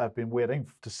States. I've been waiting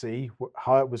to see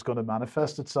how it was going to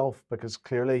manifest itself, because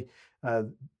clearly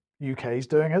UK's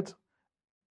doing it,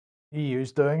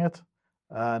 EU's doing it,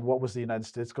 and what was the United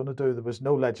States going to do? There was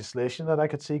no legislation that I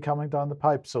could see coming down the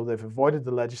pipe, so they've avoided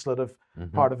the legislative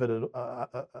part of it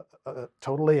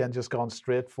totally and just gone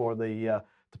straight for the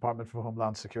Department for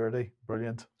Homeland Security.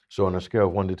 Brilliant. So on a scale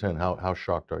of 1 to 10, how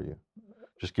shocked are you?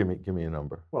 Just give me a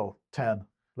number. Well, 10.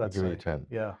 Let's give say. me a 10.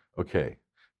 Yeah. Okay.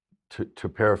 To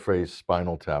paraphrase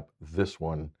Spinal Tap, this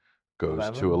one goes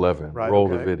 11? to 11. Right, Roll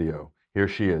the okay. video. Here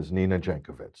she is, Nina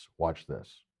Jankowicz. Watch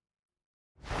this.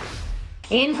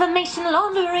 Information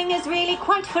laundering is really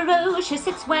quite ferocious.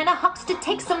 It's when a huckster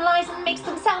takes some lies and makes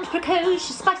them sound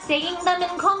precocious by saying them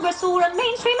in Congress or a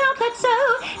mainstream outlet. So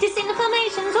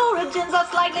disinformation's origins are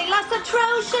slightly less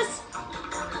atrocious.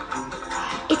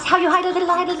 It's how you hide a little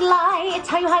lie. It's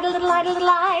how you hide a little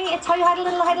lie. It's how you hide a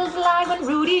little lie. When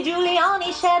Rudy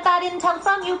Giuliani shared bad intel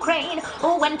from Ukraine,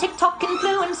 or when TikTok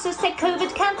influencers say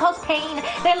COVID can cause pain,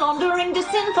 they're laundering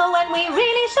disinfo and we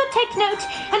really should take note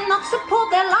and not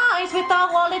support their lies with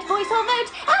our wallet, voice or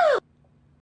vote. Oh!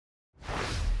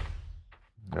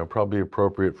 Now, probably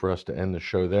appropriate for us to end the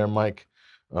show there, Mike,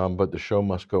 but the show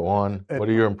must go on. What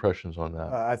are your impressions on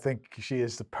that? I think she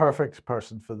is the perfect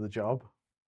person for the job.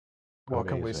 What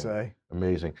can we Amazing. say?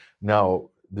 Amazing.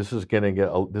 Now, this is getting a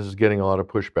lot of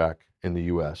pushback in the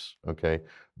U.S. Okay,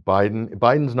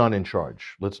 Biden's not in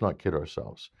charge. Let's not kid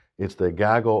ourselves. It's the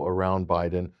gaggle around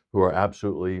Biden who are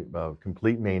absolutely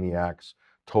complete maniacs,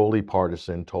 totally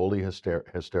partisan, totally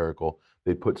hysterical.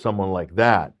 They put someone like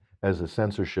that as a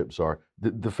censorship czar.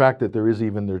 The fact that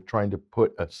they're trying to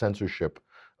put a censorship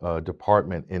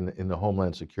department in the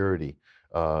Homeland Security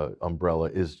umbrella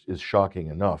is shocking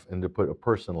enough, and to put a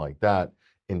person like that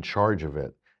in charge of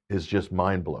it is just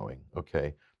mind-blowing.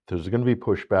 Okay, There's going to be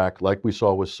pushback, like we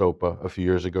saw with SOPA a few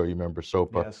years ago. You remember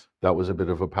SOPA? Yes. That was a bit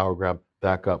of a power grab.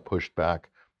 That got pushed back.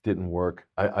 Didn't work.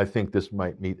 I think this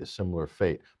might meet a similar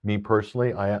fate. Me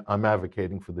personally, I'm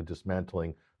advocating for the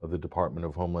dismantling of the Department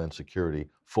of Homeland Security,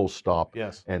 full stop,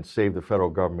 Yes. and save the federal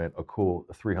government a cool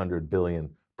 $300 billion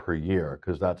per year,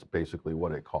 because that's basically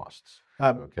what it costs.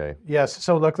 Okay. Yes.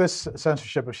 So look, this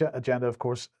censorship agenda, of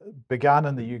course, began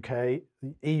in the UK,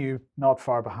 the EU not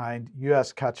far behind,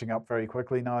 US catching up very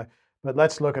quickly now. But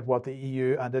let's look at what the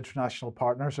EU and international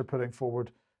partners are putting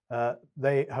forward.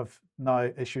 They have now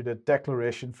issued a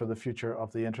declaration for the future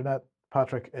of the internet.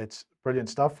 Patrick, it's brilliant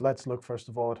stuff. Let's look first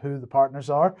of all at who the partners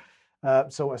are.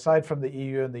 So aside from the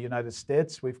EU and the United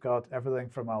States, we've got everything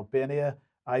from Albania,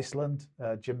 Iceland,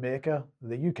 Jamaica.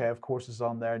 The UK, of course, is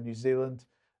on there. New Zealand,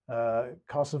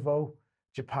 Kosovo,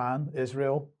 Japan,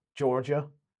 Israel, Georgia,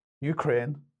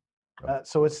 Ukraine.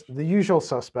 So it's the usual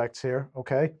suspects here,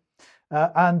 okay?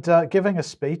 And giving a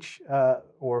speech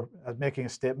or making a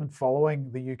statement following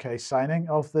the UK signing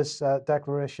of this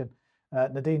declaration,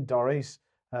 Nadine Dorries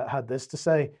had this to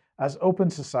say: as open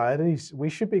societies, we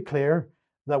should be clear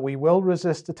that we will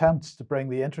resist attempts to bring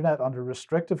the internet under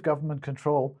restrictive government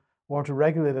control or to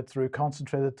regulate it through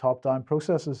concentrated top-down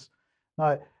processes.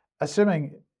 Now,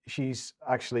 assuming she's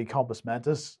actually compos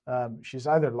mentis, she's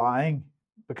either lying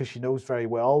because she knows very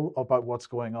well about what's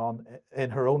going on in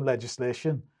her own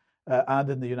legislation and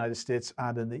in the United States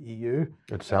and in the EU.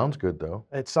 It sounds good, though.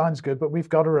 It sounds good, but we've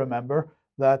got to remember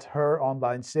that her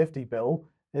online safety bill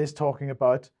is talking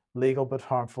about legal but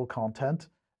harmful content.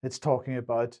 It's talking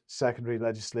about secondary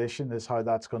legislation, is how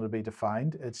that's going to be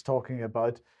defined. It's talking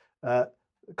about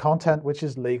content which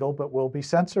is legal but will be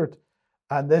censored.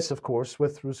 And this, of course,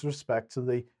 with respect to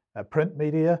the print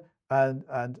media and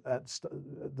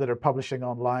that are publishing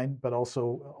online, but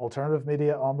also alternative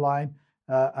media online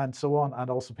and so on,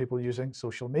 and also people using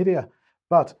social media.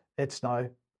 But it's now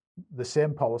the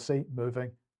same policy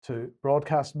moving to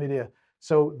broadcast media.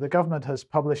 So the government has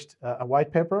published a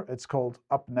white paper. It's called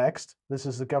Up Next. This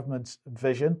is the government's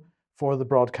vision for the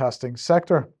broadcasting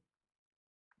sector.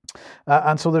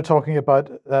 And so they're talking about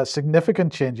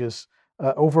significant changes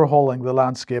overhauling the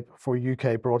landscape for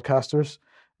UK broadcasters.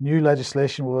 New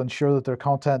legislation will ensure that their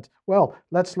content, well,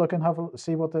 let's look and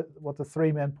see what the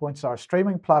three main points are.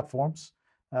 Streaming platforms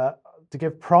to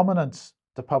give prominence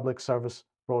to public service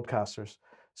broadcasters.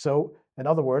 So in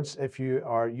other words, if you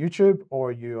are YouTube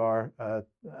or you are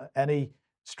any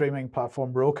streaming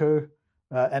platform, Roku,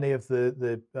 any of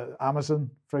the Amazon,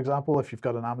 for example, if you've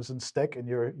got an Amazon stick and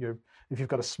if you've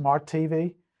got a smart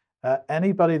TV,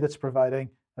 anybody that's providing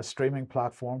a streaming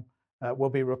platform will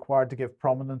be required to give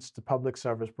prominence to public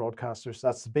service broadcasters.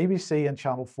 That's the BBC and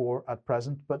Channel 4 at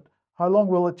present, but how long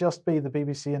will it just be the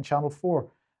BBC and Channel 4?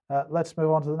 Let's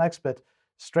move on to the next bit.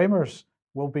 Streamers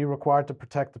will be required to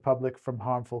protect the public from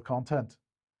harmful content.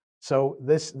 So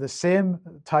the same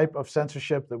type of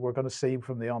censorship that we're going to see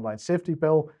from the online safety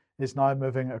bill is now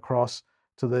moving across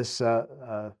to this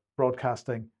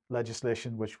broadcasting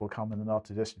legislation, which will come in the not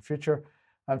too distant future.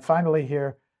 And finally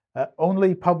here,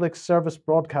 only public service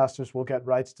broadcasters will get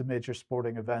rights to major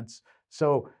sporting events.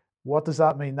 So what does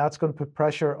that mean? That's going to put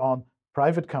pressure on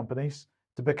private companies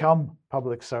to become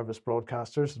public service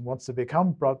broadcasters. And once they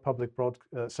become public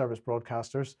service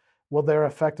broadcasters, well, they're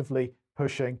effectively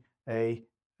pushing a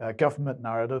government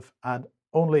narrative and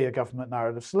only a government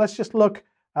narrative. So let's just look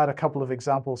at a couple of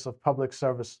examples of public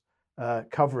service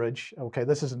coverage. Okay,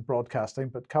 this isn't broadcasting,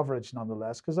 but coverage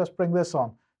nonetheless, because let's bring this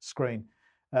on screen.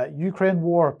 Ukraine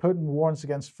war, Putin warns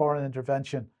against foreign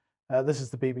intervention. This is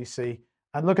the BBC.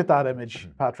 And look at that image,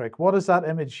 Patrick. What is that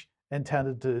image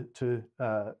intended to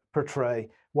portray?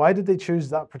 Why did they choose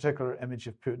that particular image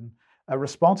of Putin? A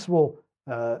responsible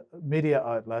media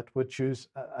outlet would choose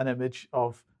an image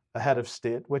of a head of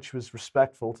state, which was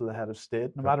respectful to the head of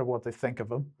state, no matter what they think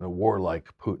of him. A warlike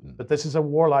Putin. But this is a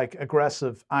warlike,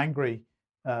 aggressive, angry,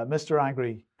 Mr.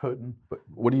 Angry Putin. But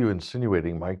what are you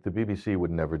insinuating, Mike? The BBC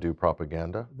would never do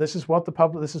propaganda? This is what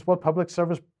public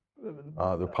service.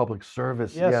 The public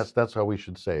service. Yes. Yes, that's how we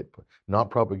should say it. Not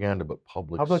propaganda, but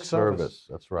public service.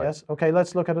 That's right. Yes. Okay,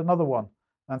 let's look at another one.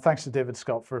 And thanks to David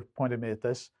Scott for pointing me at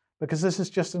this, because this is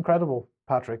just incredible,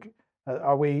 Patrick.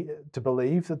 Are we to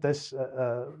believe that this?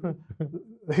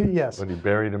 Yes. When he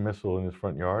buried a missile in his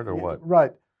front yard, or what?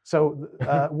 Right. So,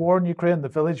 war in Ukraine, the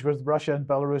village with Russia and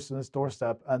Belarus on its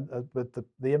doorstep, and but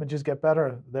the images get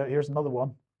better. Here's another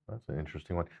one. That's an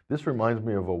interesting one. This reminds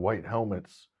me of a White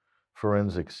Helmets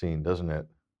forensic scene, doesn't it?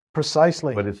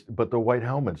 Precisely. But the White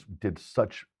Helmets did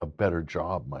such a better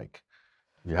job, Mike.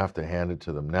 You have to hand it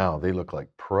to them now. They look like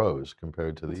pros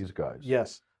compared to these guys.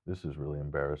 Yes. This is really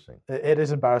embarrassing. It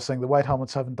is embarrassing. The White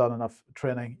Helmets haven't done enough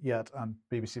training yet, and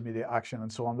BBC Media Action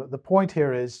and so on. But the point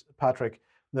here is, Patrick,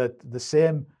 that the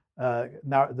same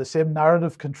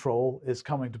narrative control is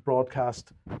coming to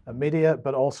broadcast media,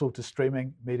 but also to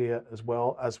streaming media as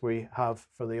well, as we have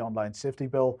for the online safety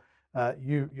bill.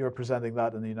 You're presenting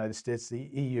that in the United States. The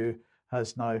EU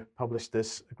has now published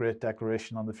this great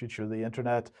declaration on the future of the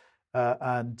internet,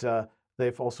 and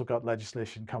they've also got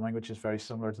legislation coming which is very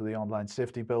similar to the online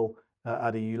safety bill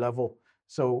at EU level.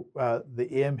 So the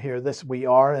aim here, we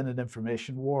are in an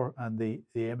information war, and the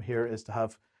aim here is to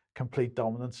have complete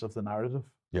dominance of the narrative.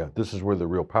 Yeah, this is where the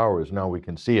real power is. Now we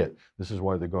can see it. This is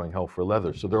why they're going hell for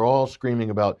leather. So they're all screaming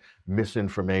about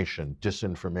misinformation,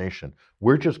 disinformation.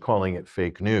 We're just calling it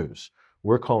fake news.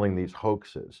 We're calling these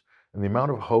hoaxes. And the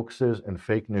amount of hoaxes and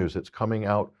fake news that's coming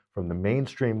out from the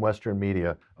mainstream Western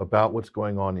media about what's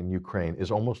going on in Ukraine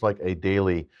is almost like a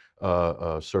daily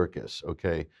circus,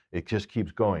 okay? It just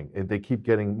keeps going. They keep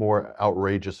getting more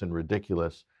outrageous and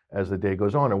ridiculous as the day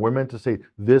goes on. And we're meant to say,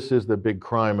 this is the big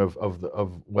crime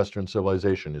of Western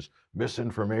civilization, is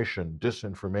misinformation,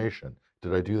 disinformation.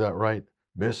 Did I do that right?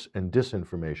 Mis and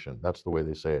disinformation. That's the way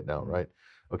they say it now, right?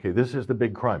 Okay, this is the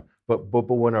big crime. But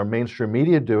when our mainstream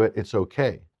media do it, it's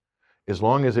okay, as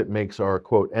long as it makes our,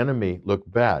 quote, enemy look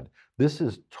bad. This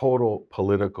is total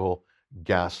political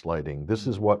gaslighting. This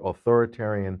is what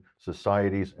authoritarian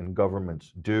societies and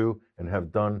governments do and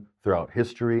have done throughout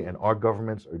history, and our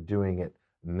governments are doing it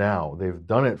now. They've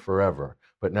done it forever,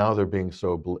 but now they're being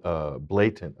so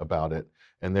blatant about it,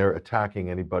 and they're attacking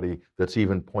anybody that's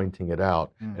even pointing it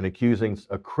out and accusing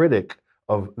a critic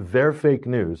of their fake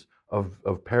news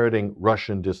of parroting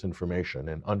Russian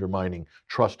disinformation and undermining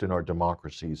trust in our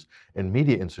democracies and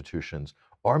media institutions.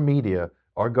 Our media,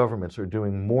 our governments are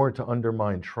doing more to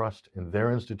undermine trust in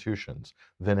their institutions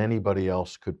than anybody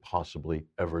else could possibly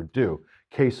ever do.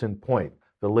 Case in point,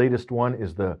 the latest one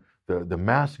is the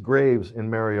mass graves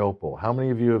in Mariupol. How many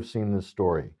of you have seen this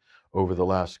story over the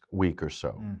last week or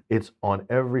so? It's on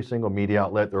every single media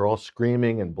outlet. They're all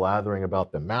screaming and blathering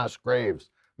about the mass graves,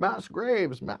 mass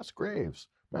graves, mass graves,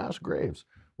 mass graves.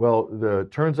 Well,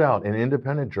 turns out an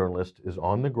independent journalist is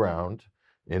on the ground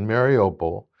in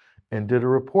Mariupol and did a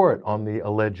report on the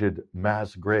alleged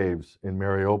mass graves in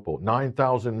Mariupol.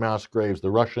 9,000 mass graves. The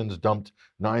Russians dumped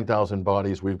 9,000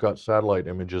 bodies. We've got satellite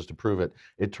images to prove it.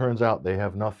 It turns out they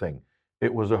have nothing.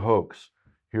 It was a hoax.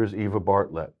 Here's Eva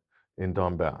Bartlett in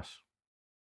Donbass.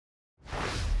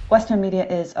 Western media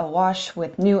is awash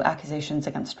with new accusations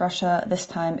against Russia, this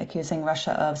time accusing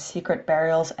Russia of secret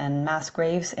burials and mass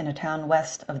graves in a town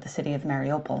west of the city of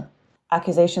Mariupol.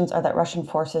 Accusations are that Russian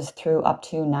forces threw up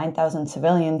to 9,000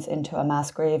 civilians into a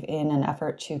mass grave in an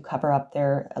effort to cover up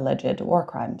their alleged war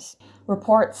crimes.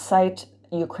 Reports cite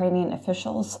Ukrainian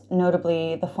officials,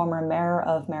 notably the former mayor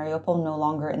of Mariupol, no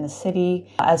longer in the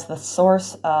city, as the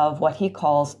source of what he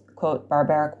calls, quote,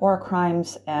 barbaric war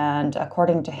crimes. And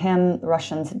according to him,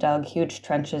 Russians dug huge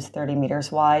trenches 30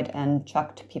 meters wide and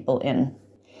chucked people in.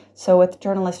 So with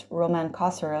journalist Roman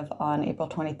Kosarev on April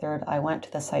 23rd, I went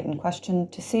to the site in question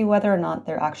to see whether or not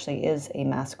there actually is a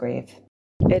mass grave.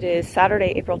 It is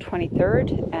Saturday, April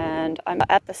 23rd, and I'm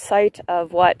at the site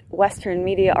of what Western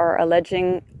media are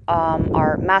alleging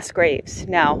are mass graves.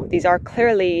 Now, these are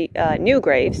clearly new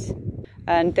graves,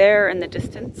 and there in the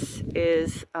distance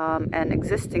is an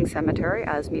existing cemetery,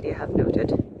 as media have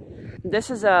noted. This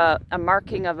is a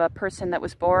marking of a person that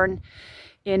was born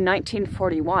in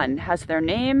 1941, has their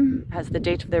name, has the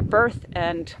date of their birth,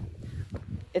 and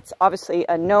it's obviously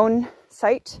a known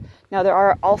site. Now there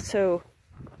are also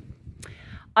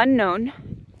unknown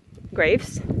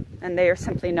graves, and they are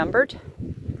simply numbered,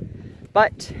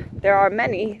 but there are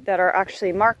many that are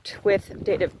actually marked with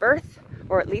date of birth,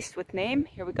 or at least with name.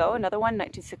 Here we go, another one,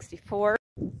 1964.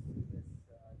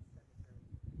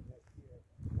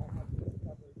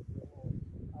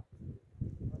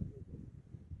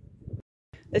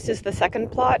 This is the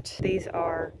second plot. These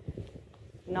are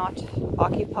not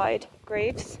occupied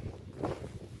graves.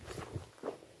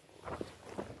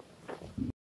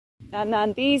 And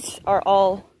then these are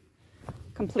all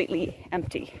completely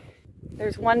empty.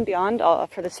 There's one beyond,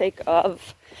 for the sake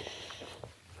of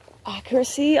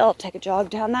accuracy, I'll take a jog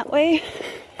down that way.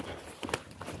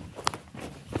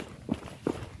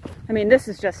 I mean, this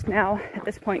is just now, at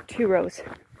this point, 2 rows,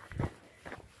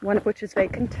 one of which is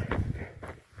vacant.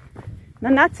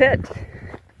 And that's it,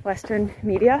 Western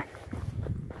media.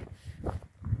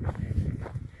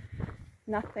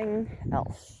 Nothing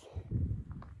else.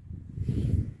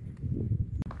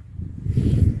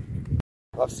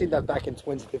 I've seen that back in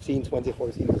 2015,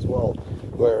 2014 as well,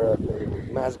 where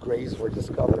mass graves were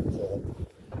discovered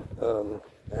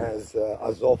as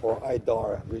Azov or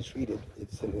Aidar retreated.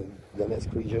 It's in the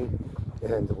Donetsk region.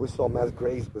 And we saw mass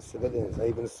graves with civilians. I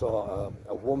even saw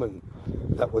a woman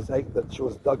that she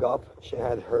was dug up. She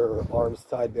had her arms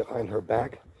tied behind her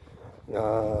back.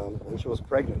 And she was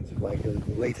pregnant, like the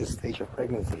latest stage of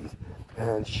pregnancies.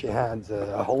 And she had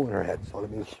a hole in her head, so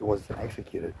that means she was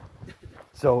executed.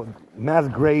 So mass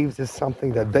graves is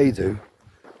something that they do,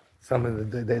 something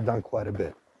that they've done quite a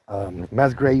bit.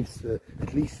 Mass graves,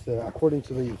 at least according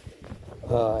to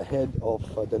the head of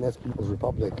Donetsk People's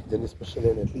Republic, Denis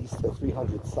Pushilin, at least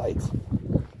 300 sites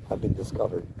have been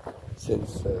discovered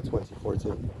since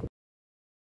 2014.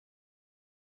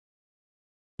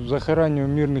 Захоранию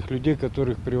мирных людей,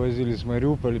 которых привозили с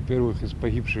Мариуполя, первых из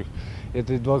погибших.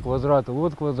 Это 2 квадрата.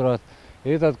 Вот квадрат,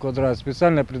 и этот квадрат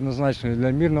специально предназначены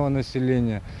для мирного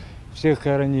населения. Всех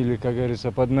хоронили, как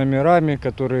говорится, под номерами,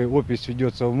 которые опись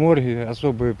ведется в морге,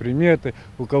 особые приметы.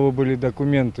 У кого были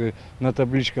документы, на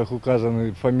табличках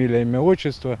указаны фамилия, имя,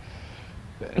 отчество.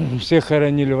 Всех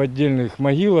хоронили в отдельных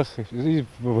могилах и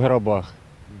в гробах.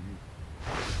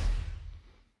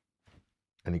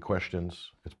 Any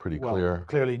questions? It's pretty Well, clear.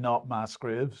 clearly not mass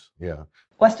graves. Yeah.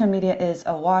 Western media is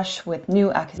awash with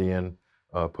new accusations.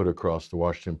 Put across the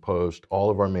Washington Post, all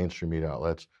of our mainstream media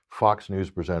outlets, Fox News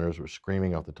presenters were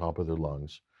screaming out the top of their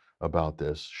lungs about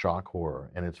this shock horror,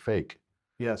 and it's fake.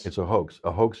 Yes. It's a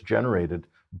hoax generated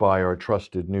by our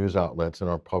trusted news outlets and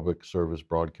our public service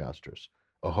broadcasters.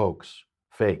 A hoax,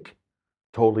 fake,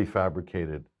 totally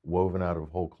fabricated, woven out of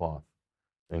whole cloth.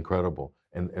 Incredible.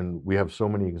 And we have so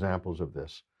many examples of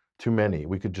this. Too many.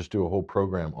 We could just do a whole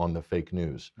program on the fake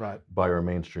news by our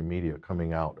mainstream media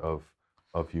coming out of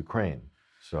Ukraine.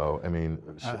 So, I mean,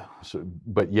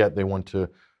 but yet they want to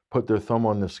put their thumb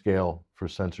on the scale for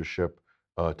censorship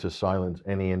to silence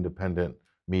any independent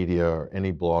media or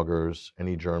any bloggers,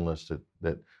 any journalists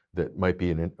that might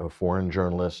be a foreign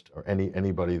journalist or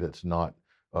anybody that's not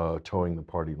towing the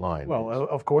party line. Well,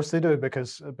 of course they do,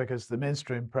 because the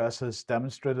mainstream press has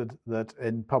demonstrated that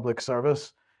in public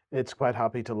service, it's quite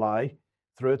happy to lie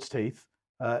through its teeth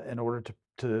in order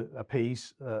to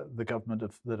appease the government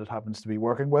that it happens to be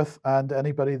working with, and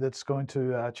anybody that's going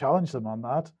to challenge them on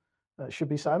that should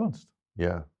be silenced.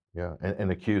 Yeah,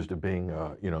 and accused of being,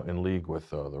 in league with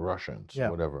the Russians,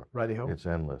 whatever. Righty-ho. It's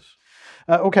endless.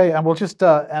 Okay, and we'll just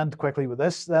end quickly with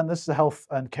this. Then this is the Health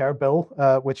and Care Bill,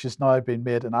 which has now been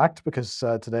made an act because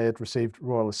today it received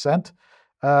royal assent.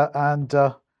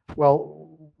 Well,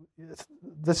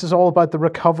 this is all about the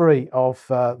recovery of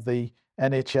the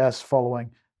NHS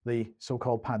following the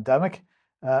so-called pandemic,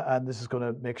 and this is going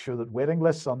to make sure that waiting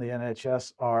lists on the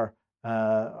NHS are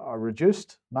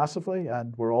reduced massively,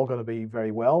 and we're all going to be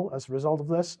very well as a result of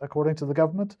this, according to the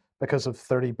government, because of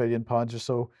 £30 billion or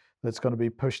so that's going to be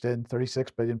pushed in, £36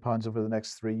 billion over the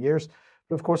next 3 years.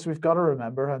 But of course, we've got to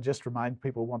remember and just remind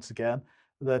people once again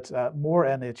that more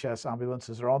NHS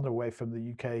ambulances are on their way from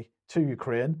the UK to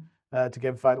Ukraine to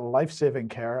give vital life-saving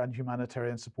care and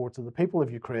humanitarian support to the people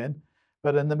of Ukraine.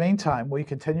 But in the meantime, we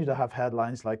continue to have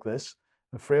headlines like this.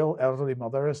 A frail elderly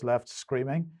mother is left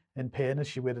screaming in pain as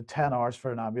she waited 10 hours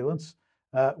for an ambulance,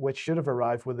 which should have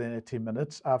arrived within 18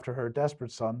 minutes after her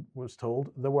desperate son was told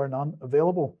there were none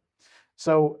available.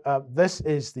 So this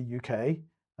is the UK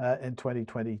in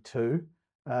 2022.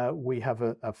 We have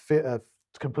a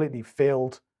completely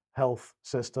failed health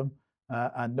system,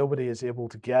 and nobody is able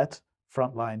to get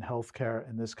frontline healthcare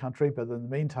in this country. But in the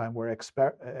meantime, we're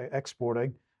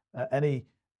exporting any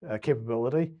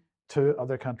capability to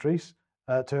other countries,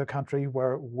 to a country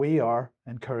where we are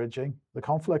encouraging the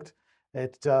conflict.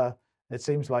 It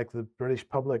seems like the British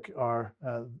public are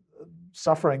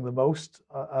suffering the most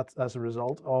as a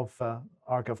result of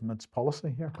our government's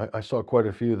policy here. I saw quite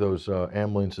a few of those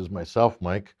ambulances myself,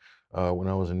 Mike, when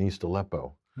I was in East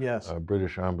Aleppo. Yes.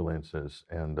 British ambulances,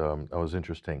 and that was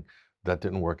interesting. That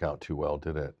didn't work out too well,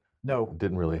 did it? No. It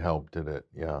didn't really help, did it?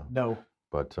 Yeah. No.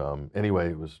 But anyway,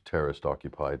 it was terrorist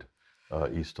occupied.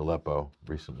 East Aleppo,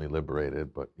 recently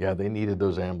liberated, but yeah, they needed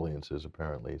those ambulances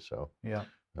apparently, so yeah,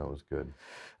 that was good.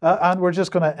 And we're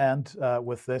just going to end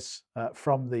with this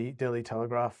from the Daily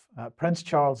Telegraph. Prince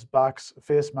Charles backs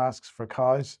face masks for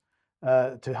cows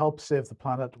to help save the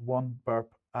planet one burp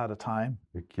at a time.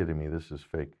 You're kidding me, this is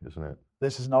fake, isn't it?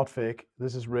 This is not fake,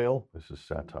 this is real. This is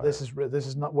satire. This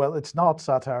is not, well, it's not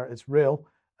satire, it's real.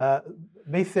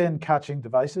 Methane catching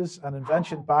devices, an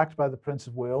invention backed by the Prince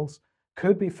of Wales,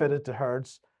 could be fitted to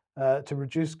herds to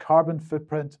reduce carbon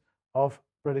footprint of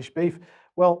British beef.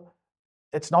 Well,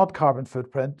 it's not carbon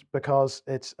footprint because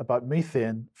it's about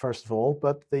methane, first of all,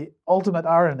 but the ultimate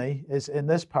irony is in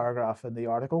this paragraph in the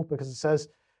article, because it says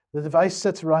the device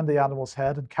sits around the animal's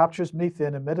head and captures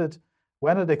methane emitted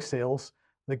when it exhales,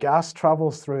 The gas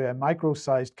travels through a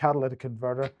micro-sized catalytic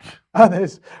converter and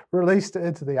is released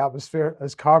into the atmosphere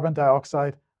as carbon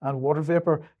dioxide and water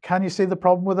vapor. Can you see the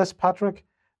problem with this, Patrick?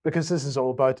 Because this is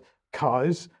all about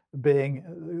cows being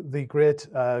the great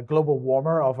global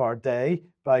warmer of our day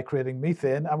by creating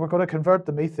methane, and we're going to convert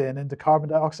the methane into carbon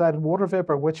dioxide and water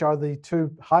vapor, which are the two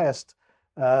highest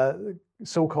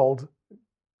so-called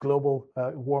global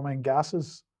warming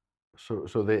gases.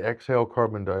 So they exhale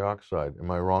carbon dioxide.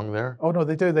 Am I wrong there? Oh no,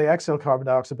 they do. They exhale carbon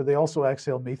dioxide, but they also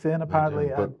exhale methane apparently.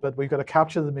 do, But we've got to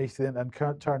capture the methane and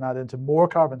turn that into more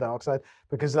carbon dioxide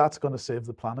because that's going to save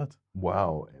the planet.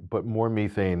 Wow, but more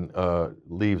methane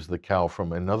leaves the cow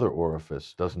from another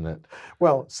orifice, doesn't it?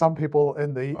 Well, some people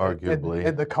in the Arguably.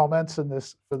 in the comments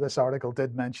for this article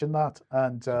did mention that,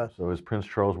 and so is Prince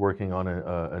Charles working on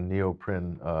a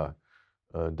neoprene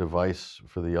device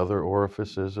for the other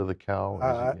orifices of the cow?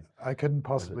 I couldn't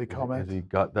possibly comment. Has he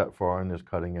got that far in his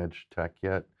cutting edge tech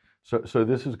yet? So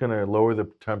this is going to lower the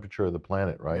temperature of the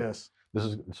planet, right? Yes.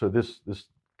 This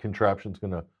contraption is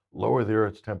going to lower the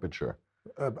Earth's temperature.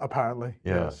 Apparently.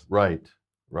 Yeah. Yes.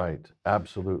 Right.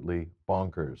 Absolutely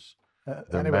bonkers.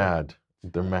 They're mad.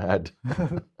 They're mad.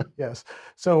 Yes.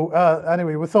 So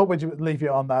anyway, we thought we'd leave you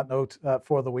on that note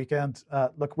for the weekend.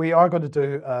 Look, we are going to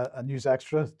do a news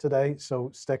extra today,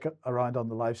 so stick around on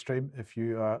the live stream if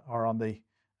you are on the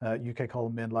UK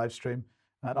Column main live stream.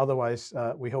 And otherwise,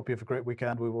 we hope you have a great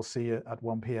weekend. We will see you at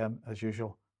 1 p.m. as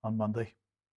usual on Monday.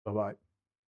 Bye-bye.